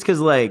 I think it's because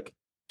like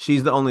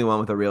she's the only one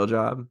with a real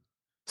job.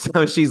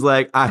 So she's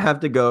like, I have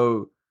to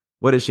go.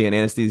 What is she, an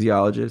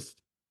anesthesiologist?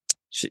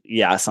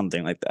 Yeah,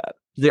 something like that.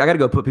 She's like, I got to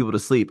go put people to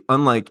sleep.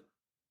 Unlike,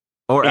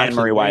 or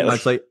Anne-Marie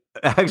Wiley.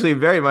 Actually,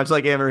 very much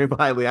like Anne-Marie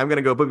Wiley. I'm going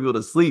to go put people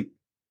to sleep.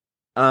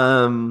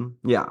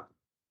 Yeah.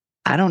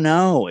 I don't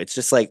know. It's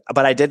just like,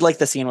 but I did like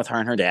the scene with her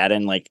and her dad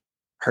and like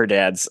her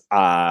dad's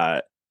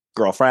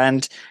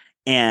girlfriend.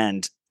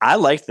 And I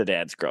liked the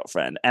dad's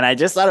girlfriend. And I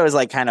just thought it was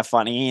like kind of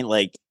funny,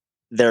 like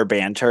their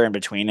banter in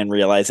between and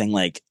realizing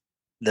like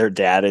their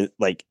dad is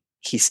like,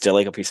 he's still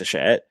like a piece of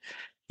shit.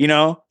 You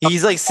know,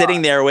 he's like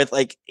sitting there with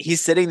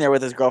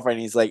his girlfriend.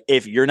 And he's like,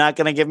 if you're not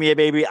going to give me a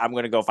baby, I'm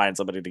going to go find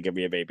somebody to give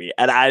me a baby.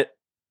 And I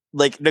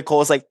like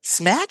Nicole's like,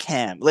 smack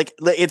him. Like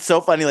it's so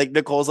funny. Like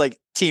Nicole's like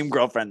team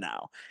girlfriend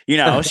now, you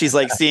know, she's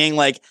like seeing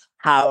like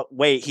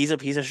he's a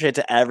piece of shit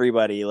to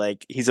everybody.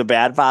 Like he's a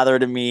bad father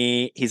to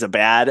me. He's a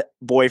bad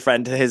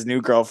boyfriend to his new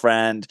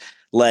girlfriend.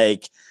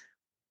 Like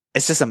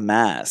it's just a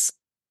mess.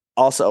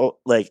 Also,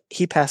 like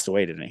he passed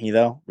away, didn't he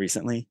though,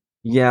 recently?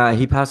 Yeah,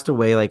 he passed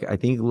away like I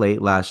think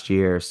late last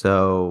year.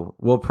 So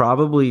we'll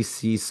probably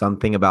see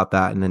something about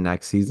that in the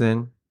next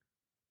season.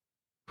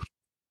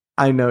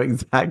 I know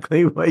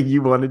exactly what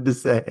you wanted to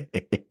say.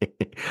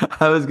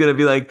 I was gonna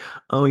be like,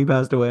 oh, he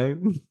passed away.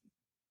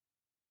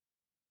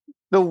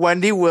 The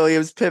Wendy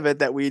Williams pivot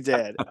that we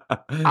did.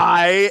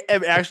 I'm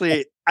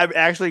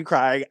actually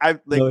crying.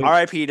 I'm like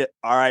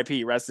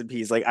RIP, rest in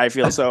peace. Like I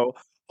feel so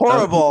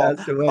horrible.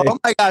 Oh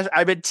my gosh,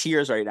 I'm in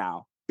tears right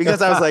now.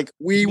 Because I was like,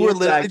 we were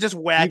literally just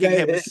wagging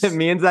him.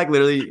 Me and Zach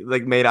literally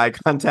like made eye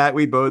contact.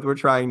 We both were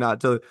trying not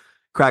to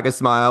crack a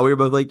smile. We were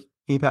both like,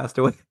 he passed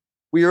away.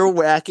 We were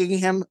whacking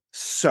him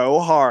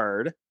so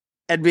hard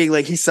and being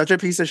like, he's such a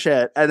piece of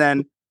shit.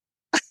 And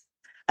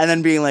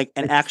then being like,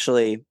 and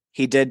actually,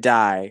 he did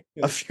die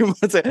a few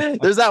months ago.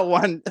 There's that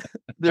one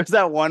it's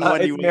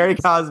Mary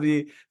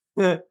Cosby,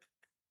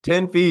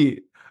 10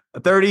 feet,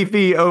 30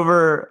 feet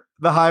over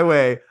the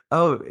highway.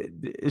 Oh,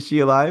 is she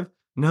alive?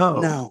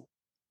 No.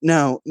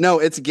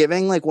 It's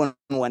giving like when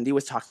Wendy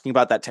was talking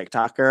about that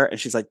TikToker and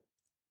she's like,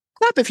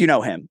 clap if you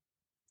know him.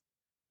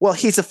 Well,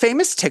 he's a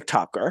famous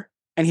TikToker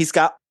and he's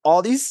got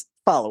all these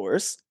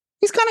followers.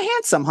 He's kind of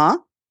handsome, huh?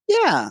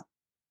 Yeah.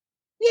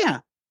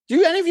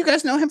 Do any of you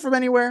guys know him from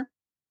anywhere?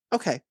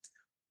 okay.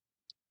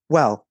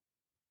 Well,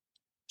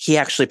 he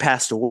actually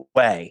passed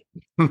away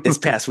this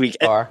past week.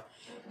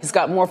 He's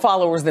got more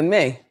followers than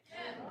me.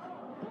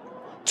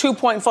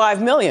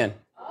 2.5 million.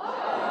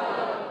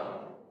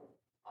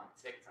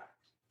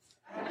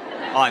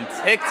 On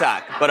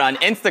TikTok, but on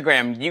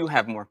Instagram, you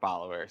have more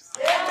followers.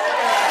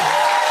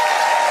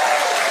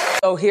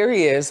 So here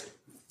he is.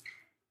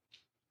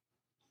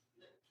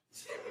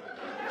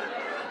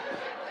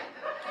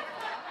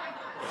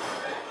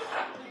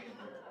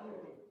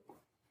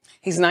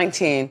 He's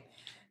 19,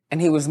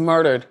 and he was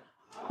murdered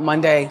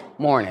Monday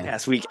morning.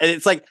 Past week. And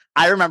it's like,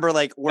 I remember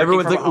like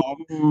working from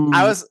home.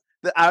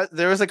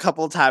 There was a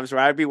couple of times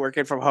where I'd be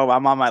working from home.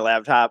 I'm on my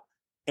laptop.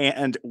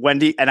 And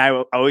Wendy, and I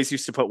always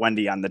used to put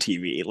Wendy on the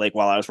TV, like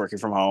while I was working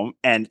from home.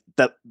 And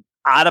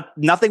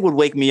nothing would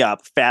wake me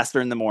up faster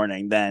in the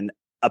morning than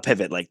a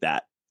pivot like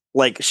that.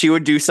 Like she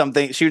would say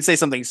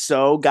something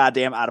so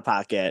goddamn out of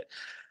pocket.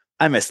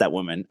 I miss that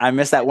woman.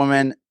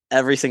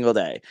 Every single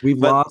day. We've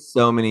lost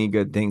so many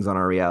good things on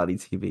our reality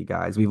TV,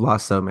 guys. We've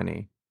lost so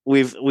many.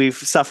 We've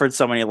suffered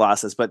so many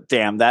losses, but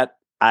damn, that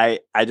I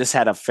just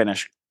had to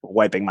finish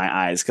wiping my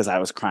eyes because I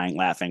was crying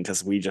laughing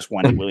because we just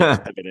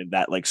pivoted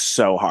that like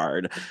so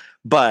hard.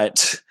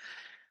 But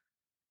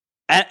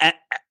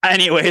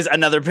anyways,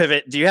 another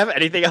pivot. Do you have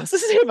anything else to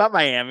say about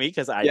Miami?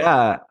 Because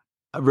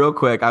real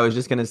quick, I was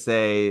just gonna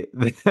say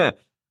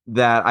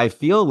that I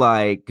feel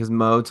like because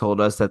Mo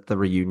told us that the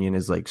reunion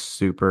is like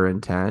super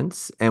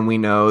intense, and we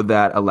know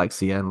that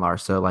Alexia and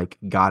Larsa like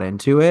got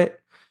into it.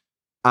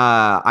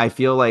 I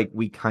feel like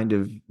we kind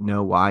of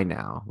know why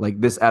now.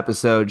 Like this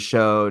episode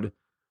showed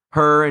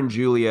her and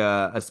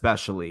Julia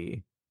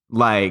especially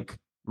like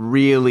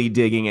really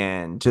digging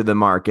into the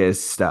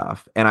Marcus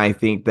stuff. And I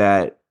think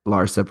that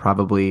Larsa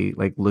probably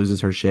like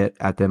loses her shit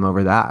at them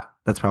over that.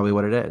 That's probably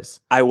what it is.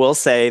 I will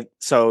say,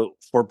 so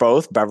for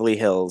both Beverly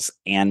Hills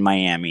and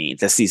Miami,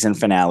 the season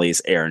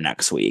finales air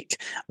next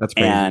week. That's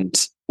crazy.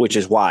 And which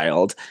is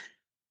wild.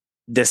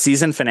 The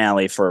season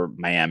finale for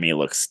Miami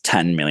looks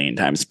 10 million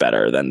times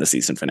better than the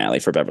season finale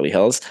for Beverly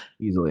Hills.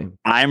 Easily.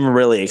 I'm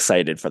really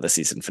excited for the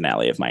season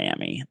finale of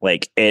Miami.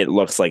 Like, it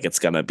looks like it's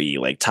going to be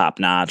like top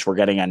notch. We're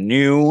getting a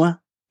new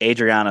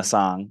Adriana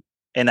song,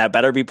 and that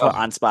better be put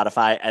on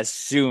Spotify as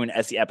soon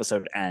as the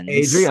episode ends.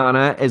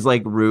 Adriana is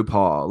like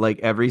RuPaul. Like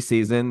every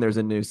season, there's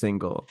a new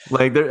single.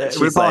 Like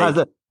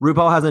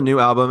RuPaul has a new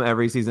album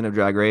every season of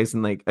Drag Race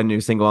and like a new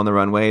single on the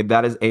runway.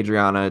 That is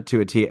Adriana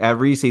to a T.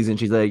 Every season,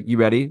 she's like, "You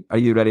ready? Are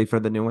you ready for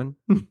the new one?"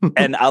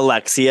 And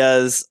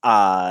Alexia's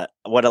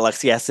what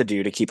Alexia has to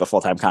do to keep a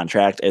full-time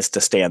contract is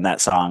to stay in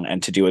that song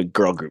and to do a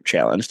girl group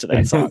challenge to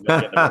that song.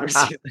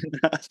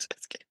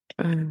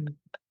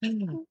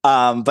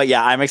 But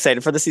yeah, I'm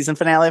excited for the season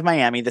finale of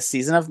Miami. The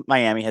season of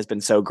Miami has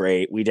been so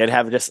great. We did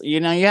have just,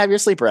 you have your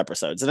sleeper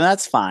episodes, and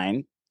that's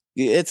fine.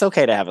 It's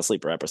okay to have a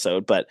sleeper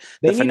episode, but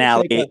the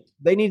finale,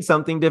 they need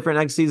something different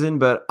next season,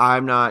 but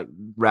I'm not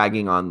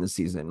ragging on the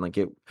season. Like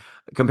it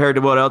compared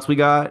to what else we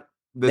got.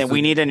 Then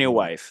we need a new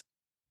wife.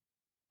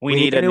 We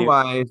need a new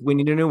wife. We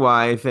need a new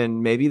wife,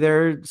 and maybe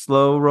they're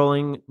slow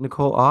rolling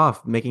Nicole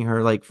off, making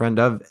her like friend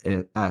of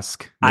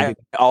esque. I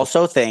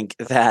also think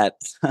that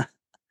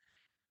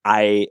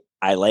I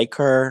like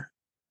her.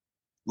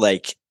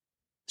 Like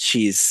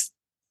she's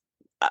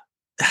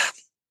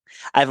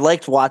I've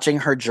liked watching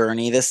her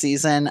journey this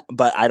season,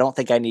 but I don't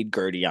think I need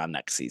Gertie on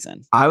next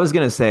season. I was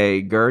gonna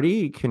say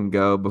Gertie can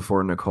go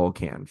before Nicole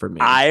can for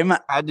me. I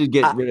had to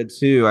get rid of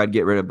two. I'd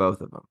get rid of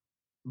both of them.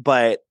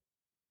 But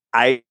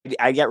I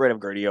get rid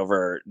of Gertie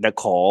over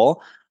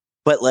Nicole.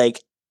 But like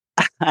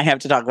I have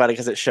to talk about it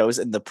because it shows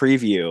in the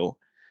preview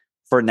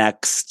for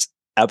next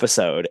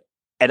episode.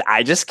 And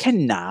I just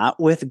cannot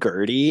with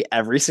Gertie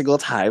every single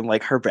time,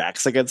 like her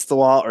back's against the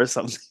wall or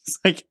something's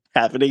like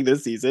happening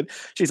this season.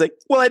 She's like,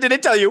 "Well, I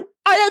didn't tell you.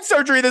 I had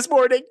surgery this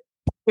morning.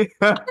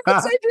 And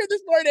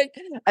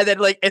then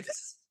like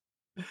it's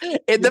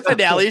in the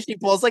finale, she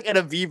pulls like an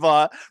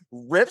Aviva,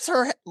 rips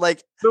her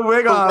like the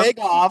wig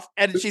off,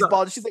 and she's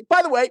bald. She's like,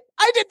 "By the way,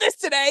 I did this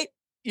today."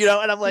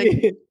 And I'm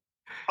like,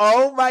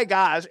 oh my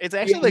gosh, it's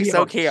actually like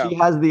so cute. She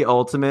has the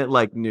ultimate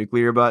like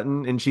nuclear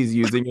button, and she's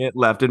using it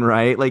left and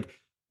right. Like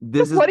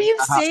this is what do you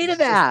say to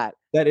that?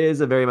 That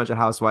is a very much a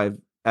housewife.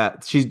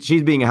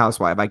 She's being a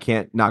housewife. I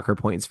can't knock her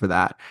points for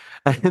that.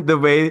 The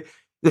way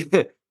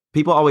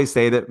people always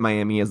say that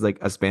Miami is like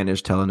a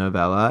Spanish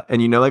telenovela,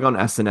 and like on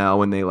SNL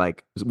when they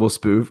like will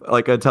spoof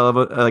like a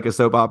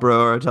soap opera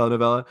or a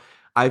telenovela.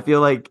 I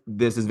feel like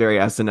this is very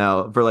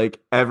SNL for like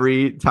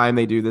every time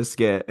they do this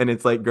skit, and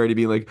it's like Gertie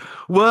being like,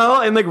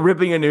 "Well," and like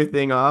ripping a new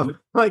thing off.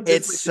 Like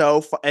it's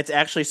it's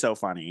actually so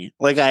funny.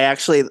 Like I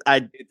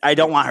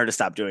don't want her to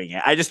stop doing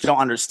it. I just don't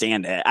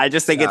understand it. I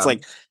just think it's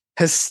like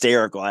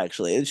hysterical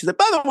actually. And she's like,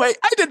 "By the way,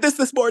 I did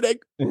this morning."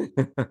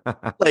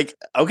 Like,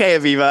 okay,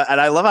 Aviva.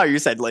 And I love how you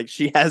said like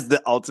she has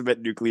the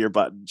ultimate nuclear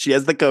button. She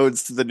has the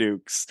codes to the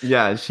nukes.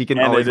 Yeah, she can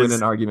always win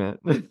an argument.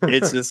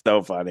 It's just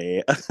so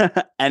funny.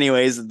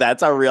 Anyways,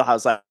 that's our Real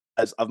Housewives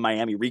of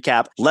Miami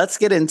recap. Let's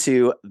get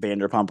into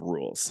Vanderpump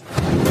Rules.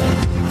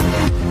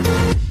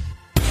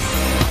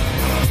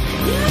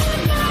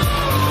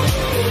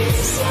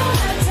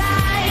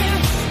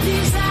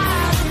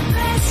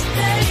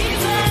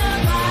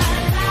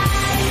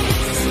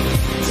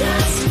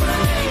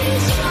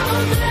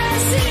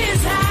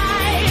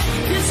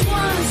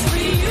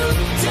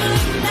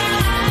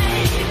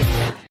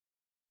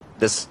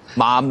 This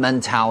mob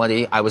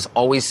mentality, I was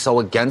always so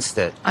against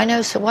it. I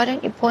know, so why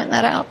don't you point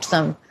that out to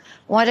them?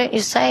 Why don't you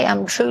say,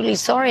 I'm truly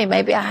sorry,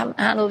 maybe I haven't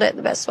handled it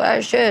the best way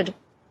I should?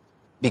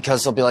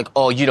 Because they'll be like,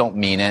 oh, you don't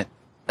mean it.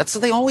 That's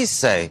what they always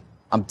say.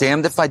 I'm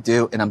damned if I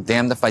do, and I'm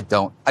damned if I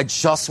don't. I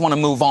just want to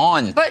move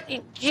on. But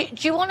do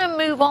you want to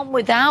move on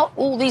without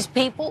all these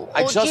people?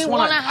 Or do you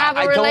want to have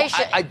a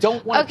relationship? I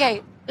don't want to.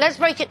 Okay, let's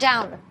break it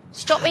down.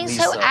 Stop being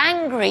so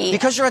angry.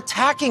 Because you're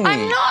attacking me.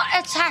 I'm not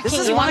attacking you.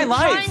 This is my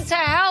life. I'm trying to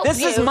help you.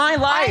 This is my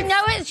life. I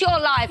know it's your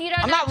life. You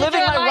don't I'm have not to living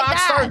do it my like rock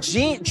star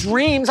that.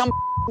 dreams. I'm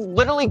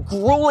literally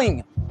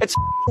grueling. It's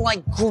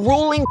like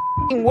grueling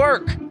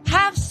work.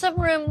 Have some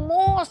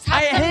remorse.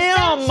 Have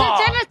some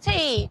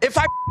sensitivity. If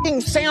I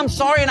say I'm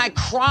sorry and I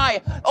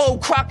cry, oh,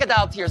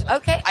 crocodile tears.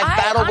 Okay, I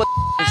battled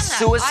with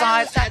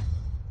suicide.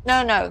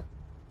 No.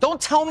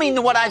 Don't tell me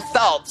what I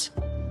felt.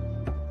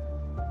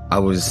 I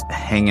was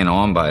hanging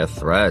on by a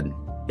thread.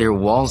 Your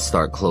walls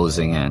start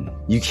closing in.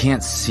 You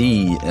can't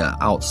see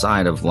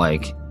outside of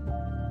like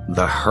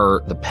the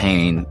hurt, the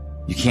pain.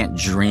 You can't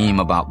dream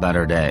about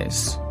better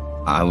days.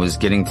 I was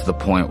getting to the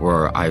point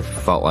where I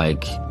felt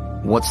like,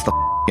 what's the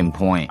f***ing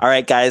point? All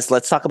right, guys,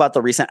 let's talk about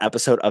the recent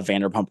episode of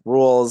Vanderpump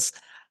Rules.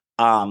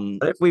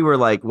 What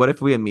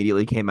if we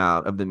immediately came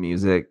out of the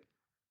music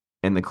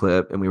in the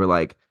clip and we were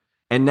like,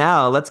 and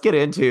now let's get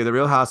into the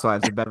Real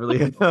Housewives of Beverly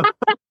Hills.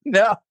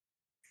 No.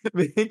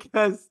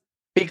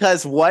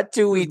 Because what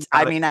do we...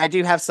 I mean, I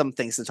do have some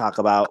things to talk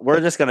about. We're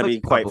just going to be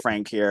quite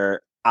frank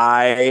here.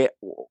 I'm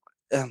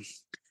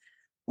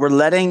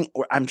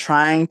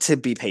trying to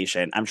be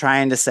patient. I'm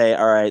trying to say,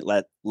 all right,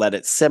 let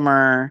it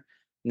simmer.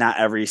 Not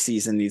every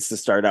season needs to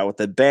start out with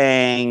a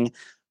bang,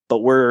 but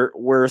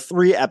we're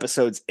 3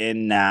 episodes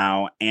in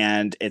now,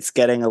 and it's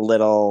getting a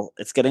little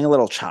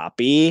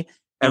choppy.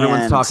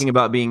 Everyone's talking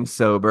about being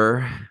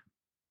sober.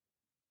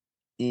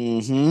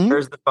 Mm-hmm.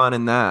 Where's the fun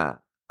in that?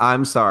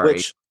 I'm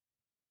sorry.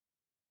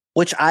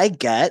 Which I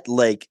get.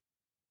 Like,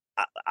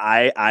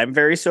 I'm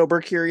very sober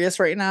curious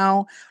right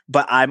now,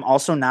 but I'm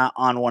also not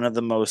on one of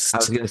the most. I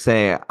was gonna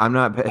say I'm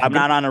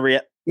not on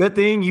a good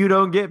thing you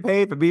don't get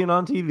paid for being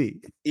on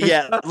TV.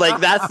 Yeah,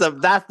 like that's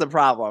the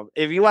problem.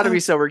 If you want to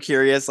be sober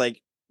curious,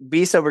 like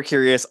be sober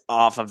curious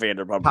off of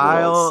Vanderpump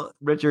Kyle Rules.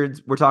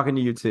 Richards, we're talking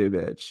to you too,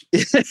 bitch.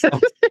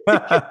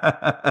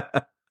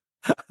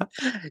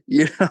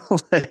 You know,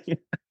 like,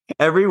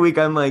 every week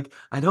I'm like,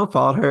 I don't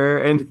fault her,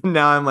 and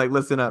now I'm like,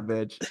 listen up,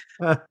 bitch.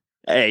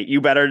 Hey, you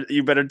better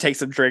take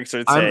some drinks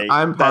or say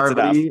I'm that's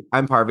enough.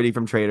 I'm Parvati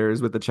from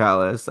Traders with the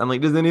chalice. I'm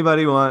like, does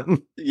anybody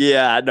want?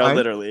 Yeah, no,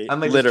 literally. I'm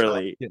like,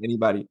 literally.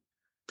 Anybody.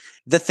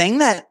 The thing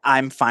that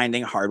I'm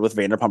finding hard with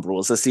Vanderpump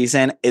Rules this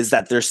season is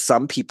that there's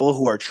some people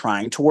who are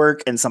trying to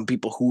work and some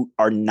people who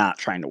are not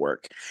trying to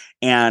work.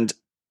 And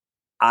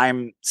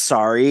I'm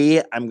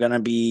sorry, I'm going to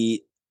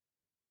be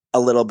a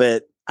little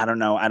bit, I don't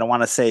know. I don't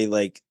want to say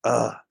like,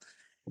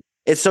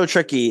 it's so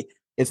tricky.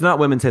 It's not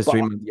Women's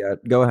History Month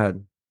yet. Go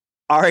ahead.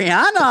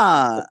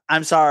 Ariana.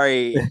 I'm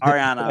sorry,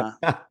 Ariana.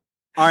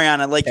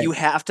 Ariana, like you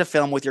have to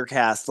film with your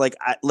cast. I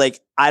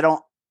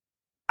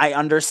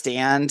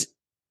understand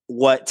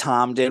what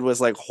Tom did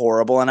was like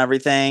horrible and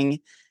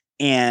everything.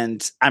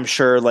 And I'm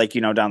sure like,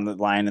 you know, down the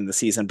line in the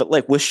season, but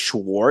like with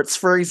Schwartz,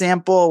 for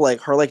example, like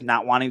her like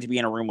not wanting to be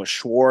in a room with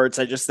Schwartz,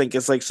 I just think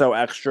it's like so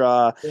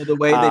extra. Well, the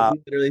way that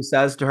he literally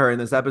says to her in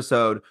this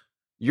episode,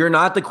 you're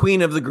not the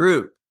queen of the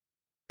group.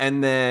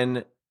 And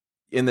then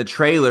in the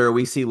trailer,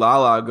 we see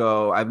Lala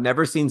go, I've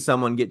never seen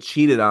someone get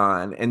cheated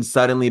on and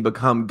suddenly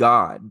become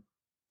God.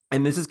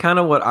 And this is kind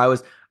of what I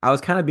was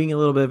kind of being a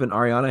little bit of an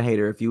Ariana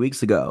hater a few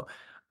weeks ago.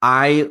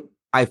 I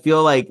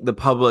feel like the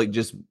public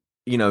just,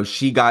 you know,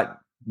 she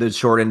got the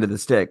short end of the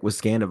stick with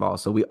Scandival.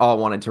 So we all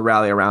wanted to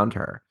rally around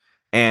her.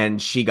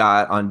 And she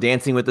got on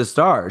Dancing with the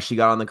Stars. She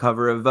got on the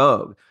cover of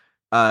Vogue.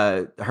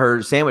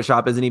 Her sandwich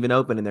shop isn't even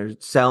open and they're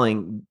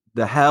selling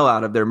the hell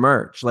out of their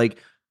merch. Like,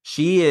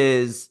 she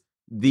is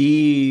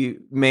the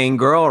main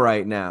girl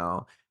right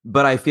now,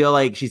 but I feel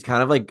like she's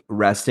kind of like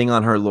resting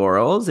on her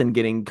laurels and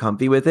getting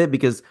comfy with it,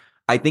 because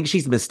I think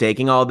she's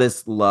mistaking all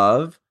this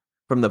love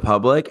from the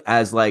public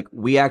as like,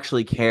 we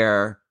actually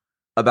care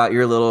about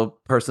your little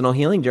personal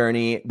healing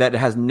journey that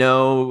has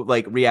no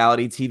like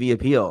reality TV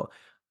appeal.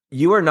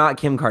 You are not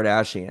Kim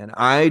Kardashian.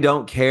 I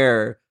don't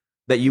care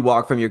that you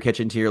walk from your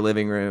kitchen to your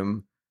living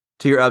room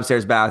to your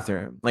upstairs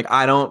bathroom. Like,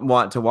 I don't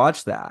want to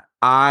watch that.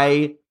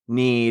 I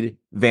need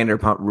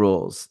Vanderpump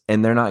Rules,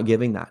 and they're not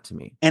giving that to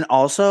me. And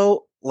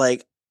also,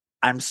 like,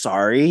 I'm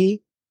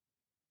sorry,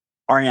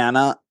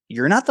 Ariana,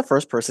 you're not the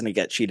first person to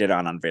get cheated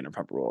on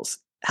Vanderpump Rules.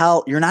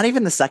 Hell, you're not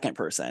even the second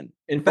person.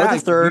 In fact, or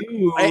the third.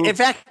 In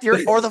fact,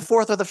 you're or the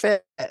fourth or the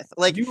fifth.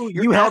 Like,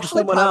 you helped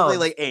someone probably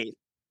else. Like 8.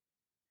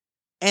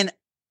 And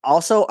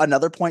also,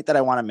 another point that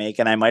I want to make,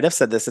 and I might have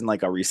said this in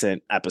like a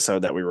recent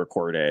episode that we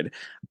recorded,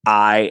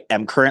 I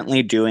am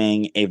currently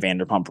doing a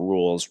Vanderpump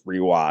Rules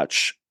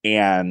rewatch.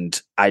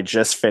 And I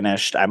just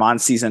finished, I'm on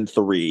season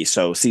 3.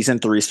 So season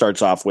 3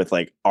 starts off with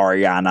like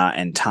Ariana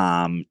and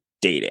Tom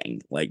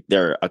dating. Like,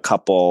 they're a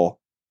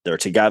couple, they're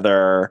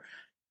together.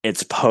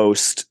 It's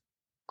post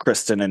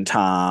Kristen and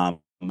Tom.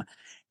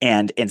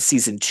 And in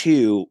season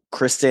 2,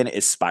 Kristen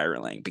is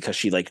spiraling because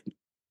she like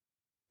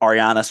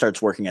Ariana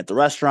starts working at the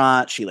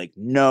restaurant. She like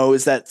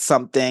knows that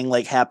something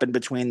like happened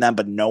between them,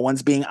 but no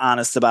one's being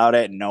honest about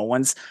it. No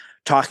one's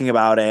talking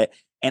about it.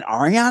 And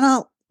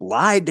Ariana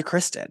lied to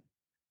Kristen.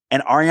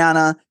 And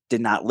Ariana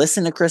did not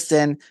listen to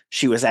Kristen.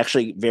 She was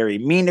actually very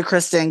mean to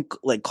Kristen,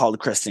 like called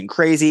Kristen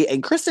crazy.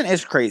 And Kristen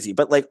is crazy,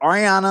 but like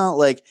Ariana,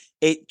 like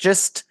it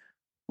just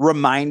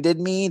reminded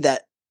me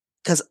that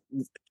because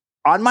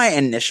on my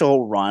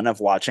initial run of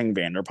watching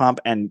Vanderpump,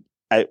 and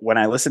when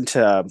I listened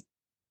to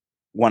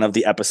one of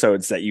the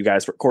episodes that you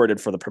guys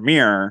recorded for the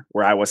premiere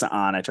where I wasn't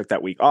on, I took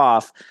that week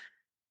off.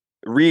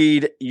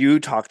 Reed, you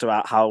talked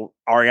about how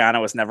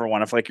Ariana was never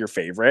one of like your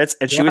favorites,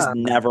 and she was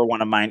never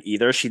one of mine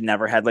either. She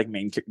never had like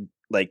main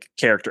like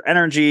character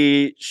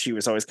energy. She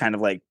was always kind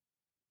of like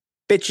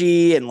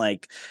bitchy and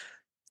like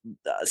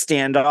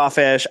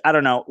standoffish. I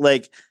don't know,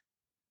 like,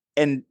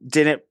 and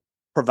didn't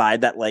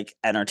provide that like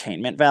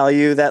entertainment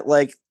value that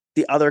like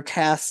the other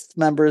cast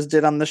members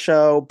did on the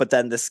show. But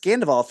then the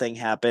Scandival thing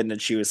happened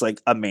and she was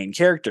like a main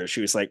character.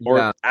 She was like,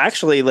 or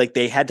actually like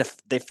they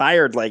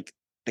fired like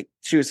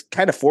she was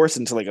kind of forced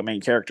into like a main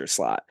character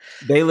slot.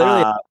 They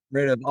literally got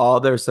rid of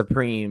all their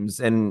Supremes,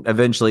 and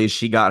eventually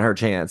she got her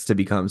chance to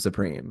become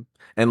Supreme.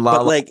 And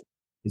Lala like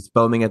is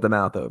foaming at the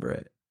mouth over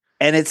it.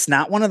 And it's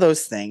not one of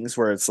those things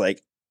where it's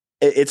like,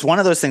 it's one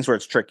of those things where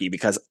it's tricky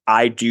because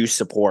I do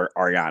support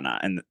Ariana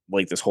and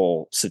like this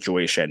whole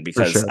situation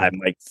because I'm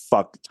like,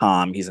 fuck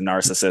Tom. He's a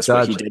narcissist,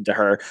 what he did to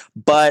her.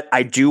 But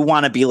I do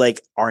want to be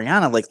like,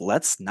 Ariana, like,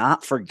 let's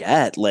not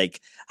forget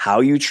like how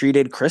you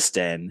treated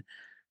Kristen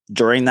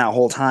during that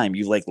whole time.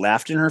 You like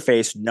laughed in her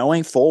face,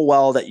 knowing full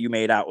well that you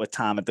made out with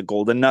Tom at the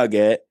Golden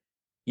Nugget,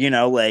 you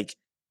know, like,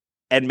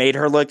 and made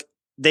her look,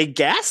 they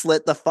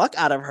gaslit the fuck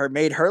out of her,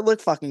 made her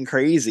look fucking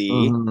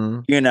crazy,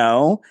 you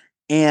know?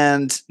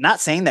 And not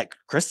saying that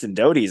Kristen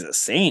Doty is a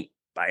saint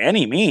by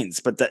any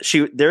means, but that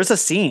there's a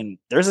scene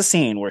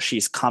where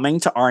she's coming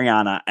to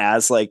Ariana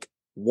as like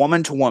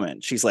woman to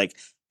woman. She's like,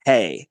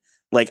 hey,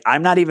 like,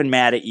 I'm not even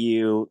mad at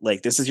you.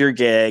 Like, this is your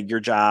gig,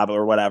 your job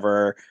or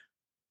whatever.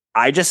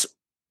 I just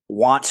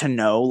want to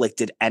know, like,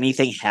 did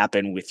anything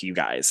happen with you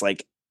guys?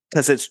 Like,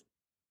 because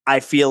I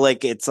feel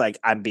like it's like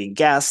I'm being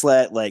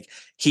gaslit. Like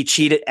he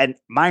cheated, and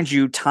mind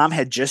you, Tom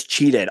had just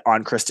cheated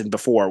on Kristen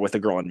before with a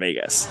girl in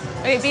Vegas.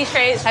 Okay, be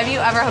straight. Have you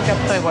ever hooked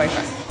up with my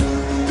boyfriend?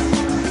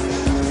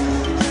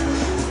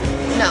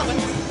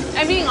 No.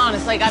 I'm being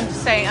honest. Like I'm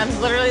just saying.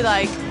 I'm literally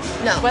like,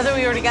 no. Whether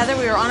we were together,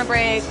 we were on a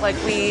break, like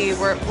we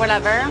were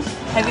whatever.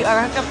 Have you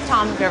ever hooked up with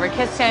Tom? Have you ever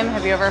kissed him?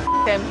 Have you ever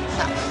f***ed him?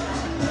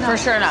 No. For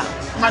sure, no.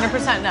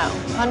 100% no.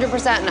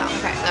 100% no.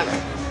 Okay,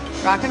 never.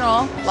 Rock and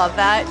roll, love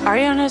that.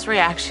 Ariana's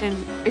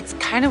reaction, it's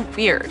kind of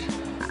weird.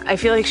 I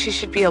feel like she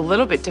should be a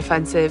little bit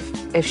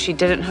defensive if she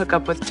didn't hook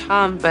up with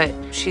Tom, but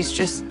she's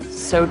just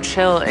so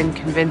chill and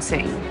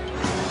convincing.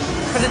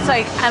 But it's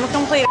like, I'm a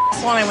complete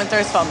ass when I went through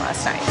his phone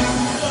last night.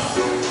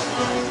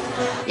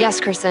 Yes,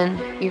 Kristen,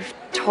 you've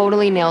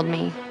totally nailed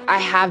me. I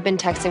have been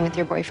texting with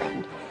your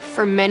boyfriend.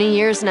 For many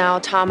years now,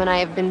 Tom and I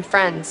have been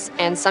friends,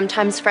 and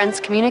sometimes friends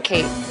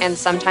communicate, and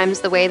sometimes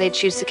the way they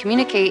choose to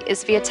communicate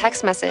is via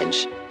text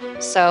message.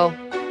 So,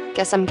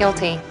 guess I'm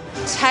guilty.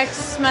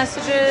 Text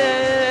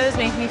messages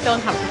make me feel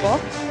uncomfortable.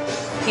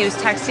 He was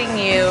texting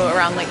you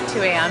around like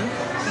 2 a.m.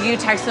 You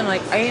text him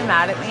like, are you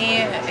mad at me?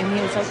 And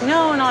he was like,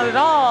 no, not at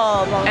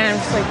all. And I'm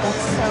just like, that's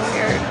so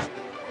weird.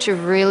 To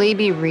really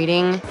be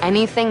reading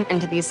anything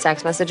into these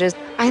text messages,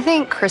 I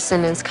think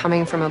Kristen is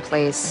coming from a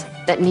place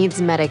that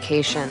needs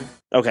medication.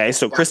 Okay,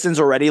 so Kristen's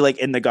already like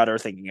in the gutter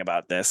thinking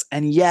about this.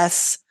 And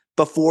yes,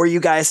 before you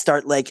guys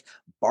start like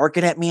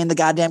barking at me in the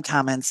goddamn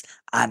comments,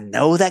 I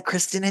know that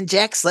Kristen and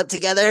Jack slept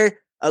together.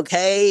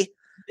 Okay.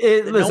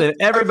 Listen,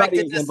 everybody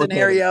in this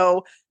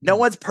scenario. No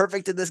one's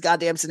perfect in this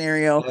goddamn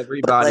scenario.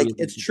 Everybody, like,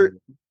 it's true.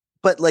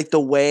 But like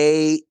the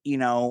way, you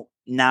know,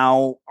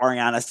 now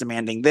Ariana's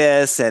demanding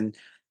this and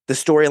the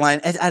storyline,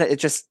 it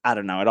just, I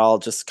don't know. It all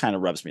just kind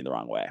of rubs me the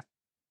wrong way.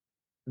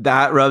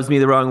 That rubs me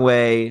the wrong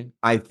way.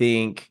 I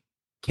think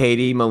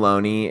Katie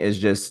Maloney is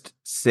just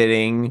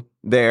sitting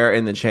there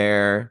in the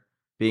chair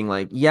being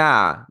like,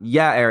 yeah,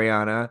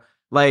 Ariana,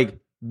 like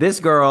this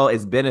girl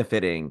is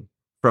benefiting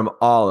from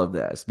all of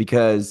this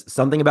because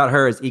something about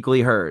her is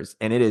equally hers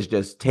and it is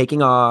just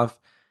taking off.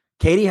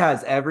 Katie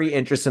has every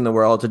interest in the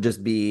world to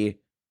just be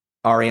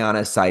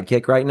Ariana's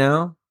sidekick right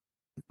now.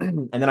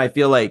 And then I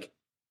feel like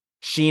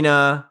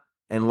Sheena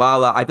and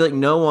Lala, I feel like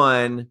no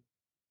one,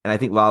 and I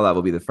think Lala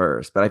will be the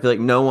first, but I feel like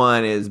no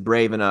one is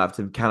brave enough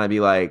to kind of be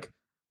like,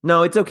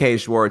 no, it's okay,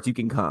 Schwartz, you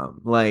can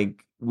come.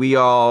 Like, we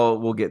all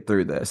will get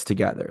through this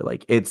together.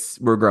 Like,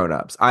 we're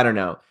grown-ups. I don't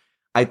know.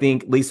 I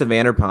think Lisa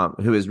Vanderpump,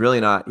 who is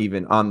really not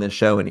even on this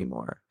show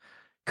anymore,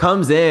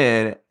 comes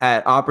in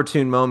at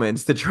opportune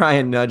moments to try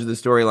and nudge the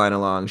storyline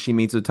along. She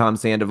meets with Tom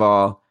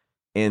Sandoval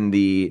in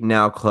the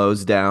now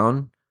closed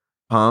down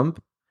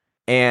Pump.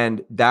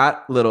 And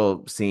that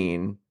little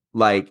scene,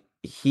 like,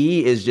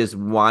 he is just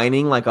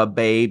whining like a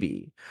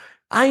baby.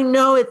 I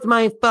know it's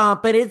my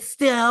fault, but it's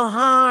still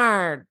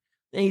hard.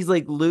 And he's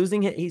like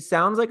losing it. He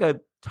sounds like a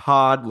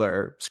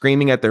toddler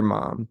screaming at their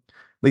mom.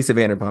 Lisa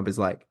Vanderpump is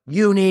like,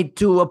 you need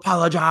to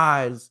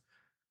apologize.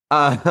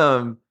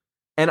 And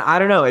I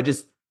don't know.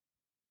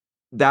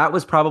 That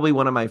was probably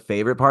one of my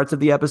favorite parts of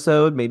the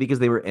episode, maybe because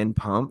they were in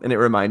Pump and it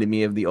reminded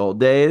me of the old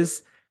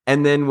days.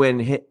 And then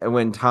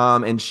when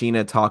Tom and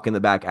Sheena talk in the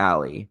back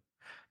alley,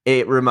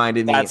 it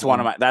reminded me. That's one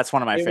of my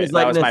It favorite. was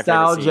like that was nostalgia. my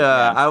favorite scene.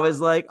 Yeah. I was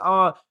like,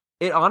 oh,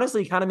 it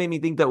honestly kind of made me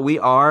think that we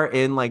are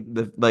in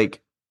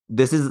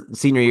this is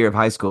senior year of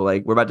high school.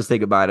 Like we're about to say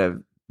goodbye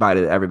to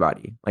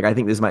everybody. Like I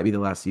think this might be the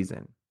last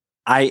season.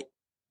 I'm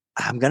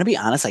gonna be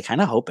honest. I kind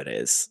of hope it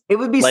is. It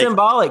would be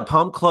symbolic.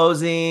 Pump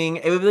closing.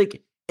 It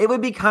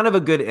would be kind of a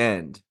good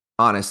end.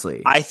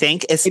 Honestly, I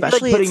think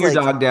especially like putting your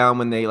dog down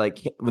when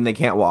they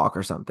can't walk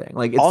or something.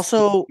 Like it's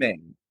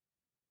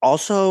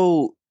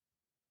also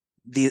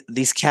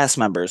these cast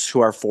members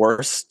who are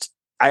forced.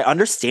 I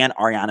understand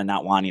Ariana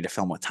not wanting to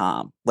film with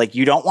Tom. Like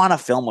you don't want to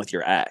film with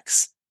your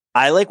ex.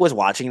 I was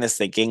watching this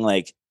thinking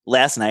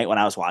last night when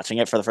I was watching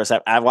it for the first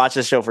time. I've watched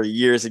this show for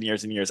years and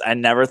years and years. I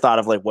never thought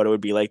of what it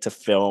would be like to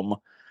film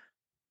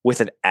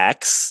with an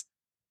ex.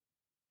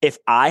 If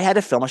I had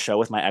to film a show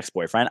with my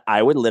ex-boyfriend,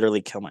 I would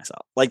literally kill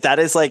myself. That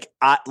is I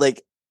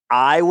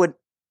would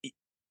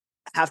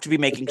have to be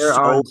making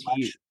so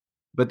much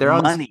but they're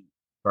money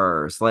on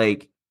first.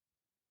 They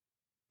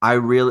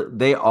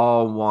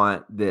all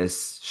want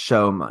this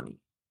show money.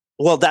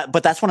 Well,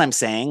 but that's what I'm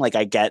saying.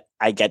 I get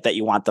that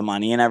you want the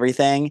money and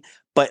everything,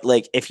 but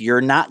if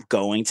you're not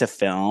going to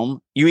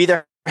film, you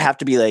either have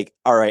to be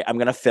all right, I'm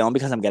going to film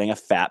because I'm getting a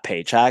fat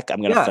paycheck.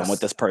 I'm going to film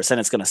with this person.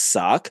 It's going to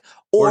suck,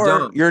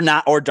 or you're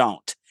not, or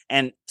don't.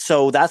 And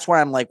so that's where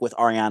I'm with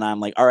Ariana.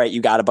 I'm all right, you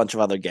got a bunch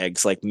of other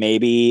gigs.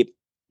 Maybe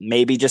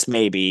just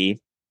maybe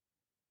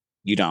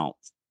you don't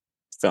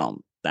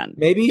film then.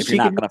 Maybe if you're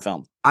not going to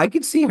film. I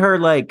could see her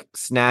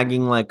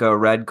snagging a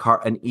red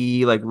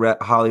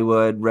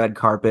Hollywood red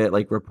carpet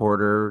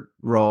reporter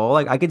role.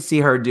 I could see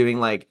her doing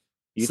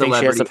You think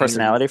she has the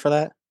personality for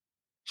that?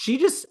 She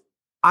just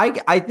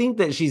I think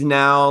that she's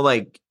now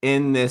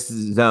in this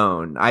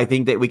zone. I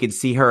think that we could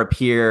see her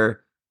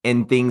appear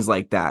in things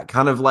like that.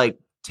 Kind of like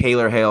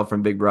Taylor Hale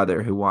from Big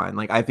Brother who won.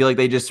 I feel like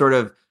they just sort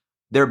of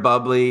they're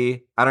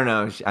bubbly. I don't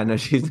know. I know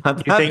she's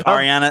not. You think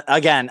Ariana?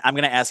 Again, I'm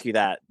going to ask you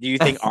that. Do you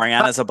think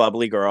Ariana's a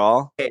bubbly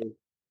girl?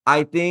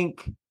 I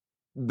think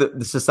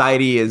the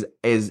society is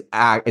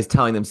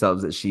telling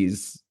themselves that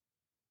she's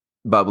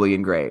bubbly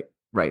and great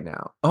right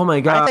now. Oh my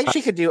god! I think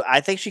she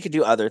could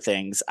do other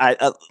things. I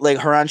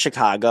her on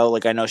Chicago.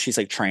 I know she's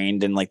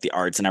trained in the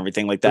arts and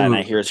everything like that. And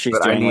I hear she's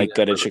doing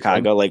good in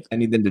Chicago. I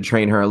need them to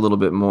train her a little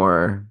bit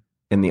more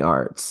in the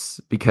arts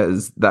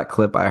because that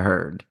clip I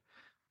heard.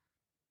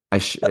 I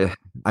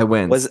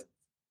win.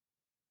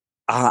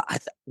 I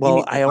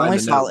only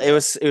saw it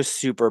was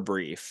super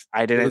brief.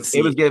 I didn't see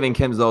it was giving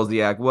Kim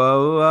Zolciak.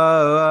 Whoa, whoa,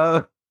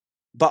 whoa.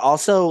 But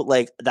also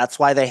that's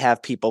why they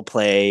have people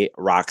play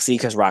Roxy,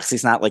 because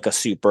Roxy's not a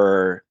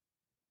super.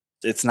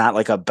 It's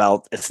not a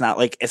belt. It's not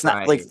it's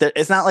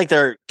not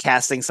they're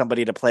casting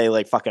somebody to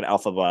play fucking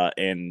Elphaba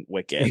in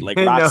Wicked.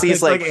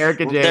 Roxy's no,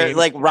 Erica Jane.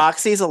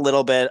 Roxy's a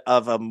little bit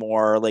of a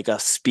more a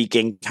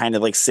speaking kind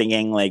of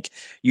singing.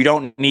 You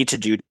don't need to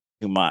do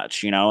too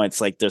much, it's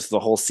there's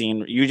the whole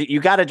scene. You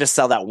got to just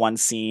sell that one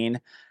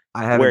scene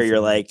where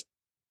you're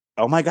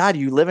oh my god,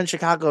 you live in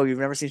Chicago, you've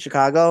never seen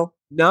Chicago?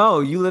 No,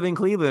 you live in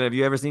Cleveland. Have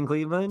you ever seen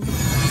Cleveland?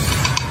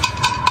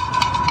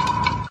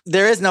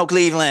 There is no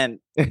Cleveland.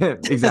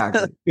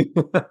 Exactly.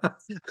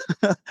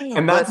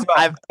 and that's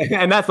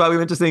why we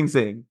went to Sing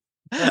Sing.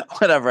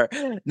 Whatever.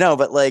 No,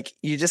 but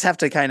you just have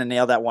to kind of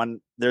nail that one.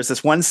 There's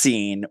this one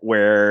scene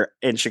where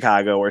in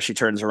Chicago where she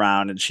turns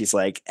around and she's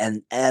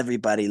and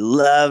everybody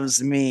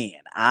loves me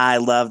and I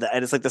love that.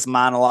 And it's this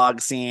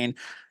monologue scene.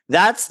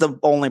 That's the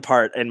only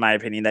part, in my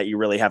opinion, that you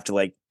really have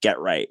to get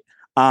right.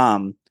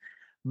 And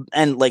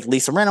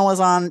Lisa Rinna was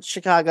on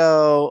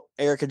Chicago,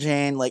 Erica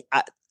Jane.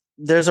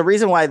 There's a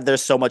reason why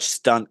there's so much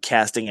stunt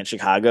casting in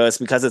Chicago. It's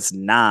because it's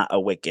not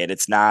a Wicked.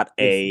 It's not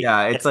a.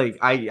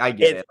 I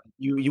get it.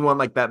 You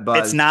want that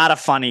buzz. It's not a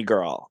Funny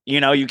Girl.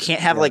 You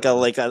can't have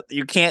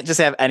you can't just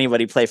have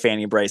anybody play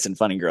Fanny Bryce in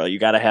Funny Girl. You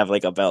got to have a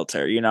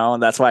belter.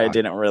 And that's why it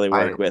didn't really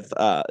work with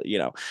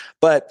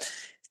But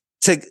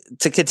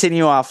to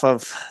continue off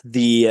of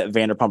the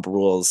Vanderpump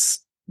Rules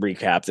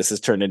recap, this has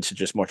turned into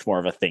just much more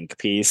of a think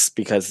piece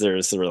because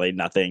there's really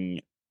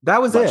nothing.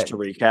 That was much it to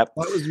recap.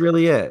 That was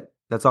really it.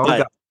 That's all we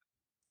got.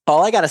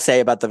 All I got to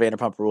say about the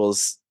Vanderpump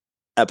Rules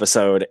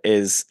episode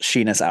is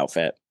Sheena's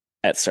outfit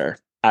at SUR.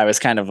 I was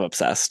kind of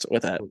obsessed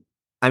with it.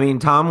 I mean,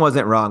 Tom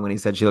wasn't wrong when he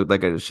said she looked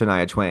like a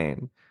Shania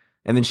Twain.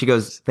 And then she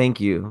goes, "Thank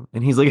you."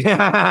 And he's like, he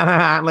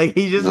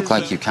just looked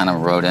like you kind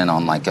of rode in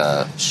on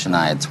a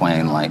Shania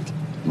Twain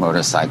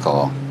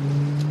motorcycle.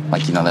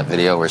 That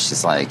video where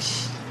she's like,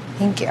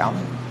 "Thank you."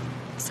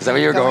 Is that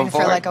what you were going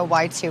for? For a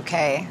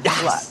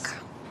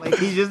Y2K look.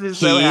 He just is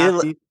so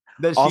happy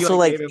that she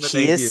also gave him a he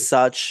thank is you.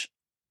 such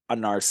a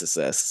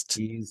narcissist.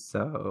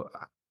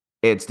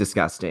 It's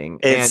disgusting.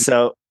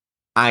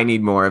 I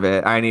need more of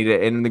it. I need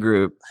it in the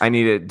group. I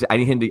need it. I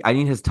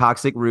need his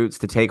toxic roots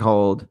to take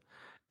hold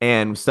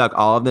and suck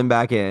all of them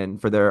back in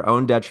for their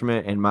own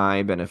detriment and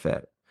my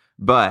benefit. I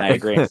But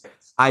agree.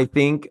 I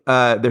think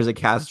there's a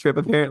cast trip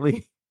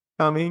apparently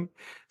coming.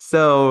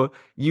 So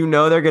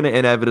they're gonna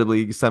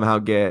inevitably somehow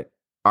get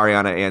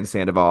Ariana and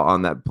Sandoval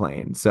on that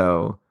plane.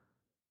 So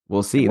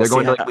we'll see. And we'll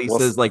They're going see to like how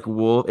Lisa's like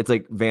Wolf. It's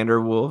like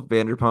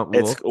Vanderpump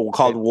it's Wolf.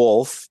 called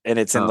Wolf, and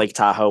it's in Oh. Lake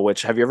Tahoe.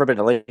 Which have you ever been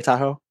to Lake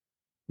Tahoe?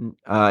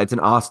 It's in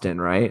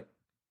Austin, right?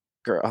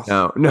 Girl.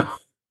 No.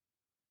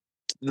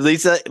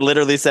 Lisa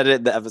literally said it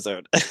in the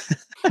episode.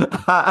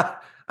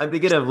 I'm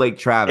thinking of Lake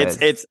Travis.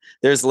 It's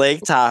there's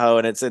Lake Tahoe,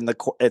 and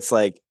it's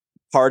like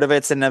part of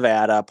it's in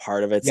Nevada,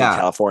 part of it's in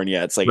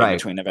California. It's like in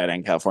between Nevada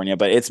and California,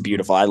 but it's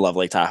beautiful. I love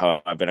Lake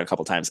Tahoe. I've been a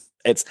couple times.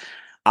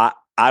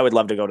 I would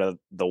love to go to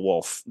the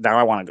Wolf. Now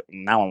I want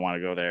to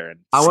go there. And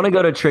I want to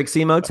go to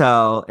Trixie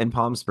Motel in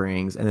Palm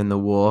Springs, and then the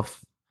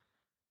Wolf,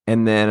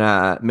 and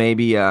then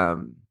maybe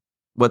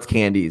what's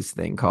Candy's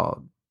thing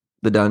called?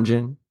 The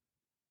Dungeon.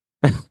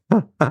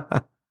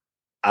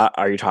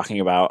 Are you talking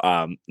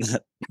about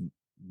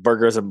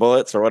burgers and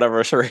bullets or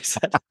whatever Sheree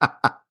said?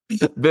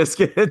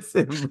 Biscuits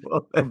and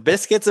bullets.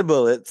 Biscuits and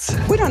bullets.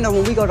 We don't know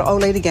when we go to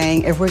Old Lady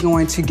Gang if we're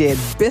going to get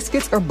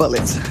biscuits or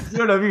bullets. You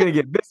don't know if you're gonna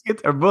get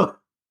biscuits or bullets.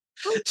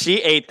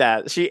 She ate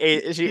that. She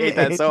ate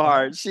that so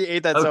hard. She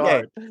ate that so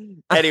hard.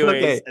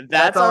 Anyways,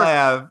 that's all I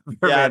have.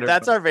 Yeah,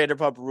 that's our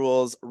Vanderpump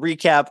Rules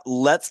recap.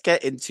 Let's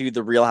get into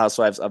the Real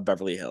Housewives of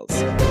Beverly Hills.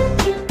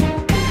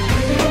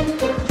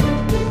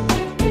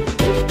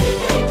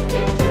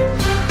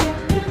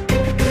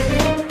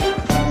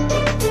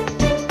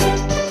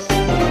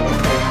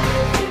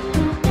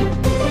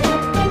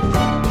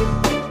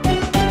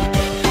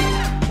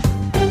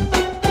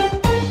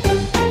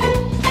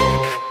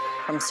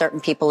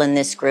 Certain people in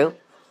this group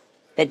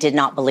that did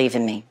not believe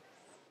in me.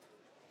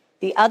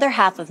 The other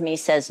half of me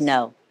says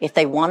no. If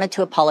they wanted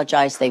to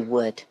apologize, they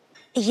would.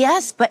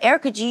 Yes, but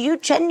Erica, you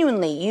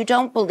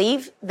don't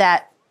believe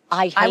that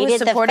I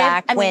hated the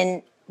fact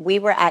when we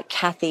were at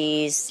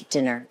Kathy's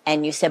dinner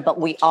and you said, but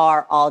we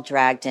are all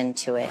dragged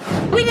into it.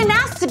 We didn't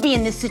ask to be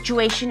in this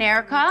situation,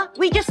 Erica.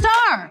 We just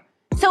are.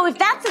 So if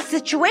that's a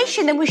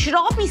situation, then we should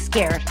all be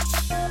scared.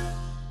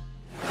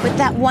 With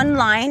that one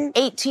line,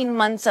 18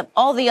 months of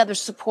all the other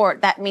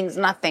support, that means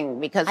nothing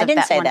because I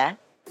didn't say that.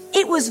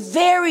 It was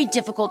very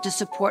difficult to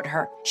support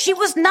her. She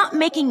was not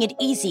making it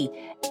easy.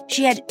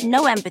 She had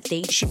no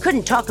empathy. She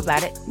couldn't talk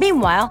about it.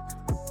 Meanwhile,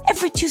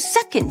 every 2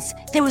 seconds,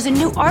 there was a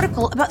new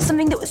article about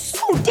something that was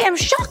so damn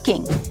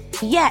shocking.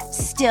 Yet,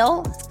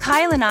 still,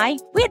 Kyle and I,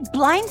 we had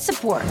blind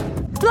support.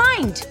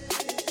 Blind.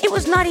 It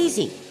was not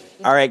easy.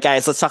 All right,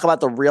 guys, let's talk about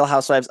the Real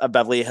Housewives of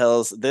Beverly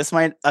Hills. This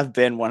might have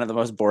been one of the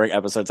most boring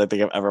episodes I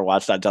think I've ever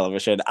watched on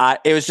television.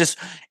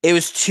 It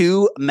was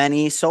too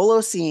many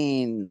solo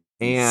scenes.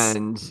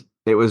 And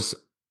it was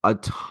a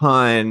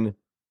ton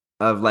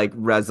of like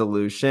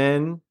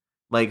resolution,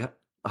 like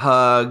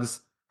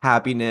hugs,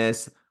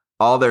 happiness.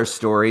 All their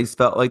stories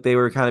felt like they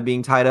were kind of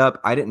being tied up.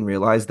 I didn't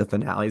realize the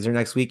finales are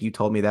next week. You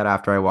told me that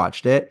after I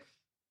watched it.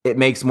 It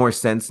makes more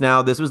sense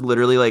now. This was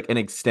literally like an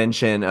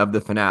extension of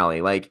the finale.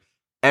 Like,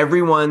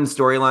 everyone's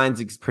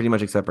storylines, pretty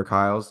much except for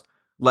Kyle's,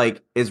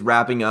 like is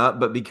wrapping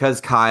up. But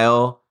because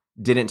Kyle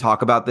didn't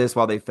talk about this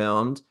while they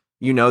filmed,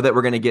 that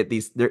we're gonna get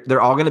these. They're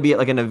all gonna be at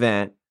like an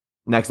event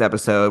next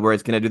episode where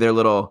it's gonna do their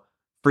little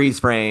freeze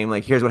frame.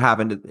 Like, here's what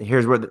happened.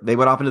 Here's where they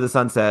went off into the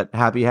sunset.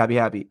 Happy, happy,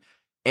 happy.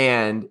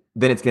 And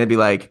then it's gonna be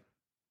like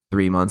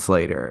 3 months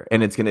later,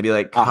 and it's gonna be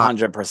like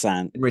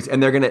 100%.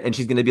 And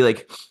she's gonna be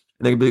like,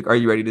 they're gonna be like, "Are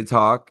you ready to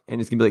talk?" And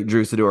it's gonna be like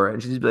Drew Sidora,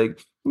 and she's gonna be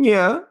like,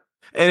 "Yeah."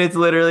 And it's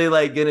literally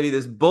like going to be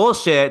this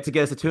bullshit to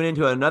get us to tune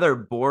into another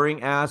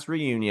boring ass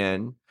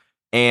reunion.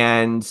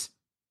 And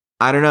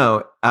I don't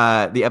know.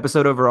 The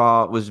episode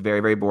overall was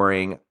very, very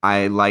boring.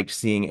 I liked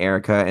seeing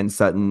Erica and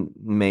Sutton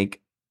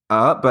make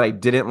up, but I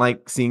didn't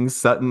like seeing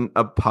Sutton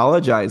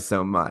apologize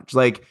so much.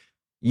 Like,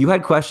 you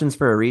had questions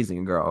for a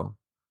reason, girl.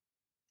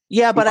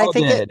 Yeah, but I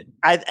think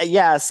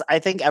I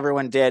think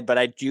everyone did, but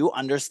I do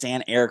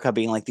understand Erica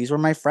being like, these were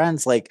my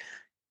friends. Like,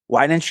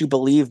 why didn't you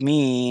believe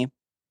me?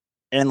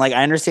 And like,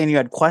 I understand you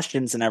had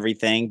questions and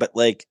everything, but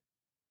like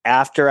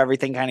after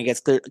everything kind of gets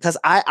clear, because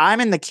I'm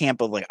in the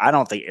camp of like, I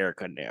don't think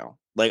Erica knew.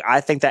 Like,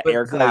 I think that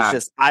Erica was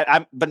just,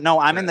 I'm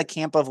in the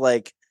camp of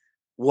like,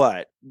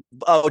 what?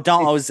 Oh,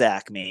 don't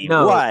Zach me.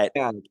 No, what?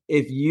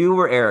 If you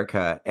were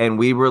Erica and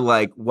we were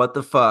like, what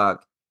the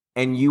fuck?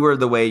 And you were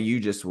the way you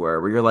just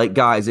were, where you're like,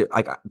 guys,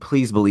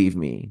 please believe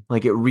me.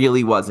 Like, it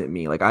really wasn't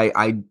me. Like,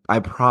 I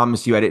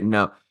promise you I didn't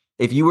know.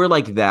 If you were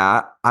like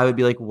that, I would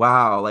be like,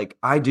 wow, like,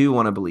 I do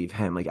want to believe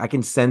him. Like, I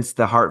can sense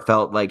the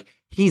heartfelt, like,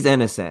 he's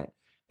innocent.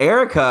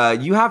 Erica,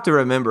 you have to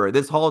remember,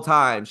 this whole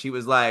time, she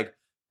was like,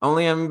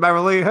 only in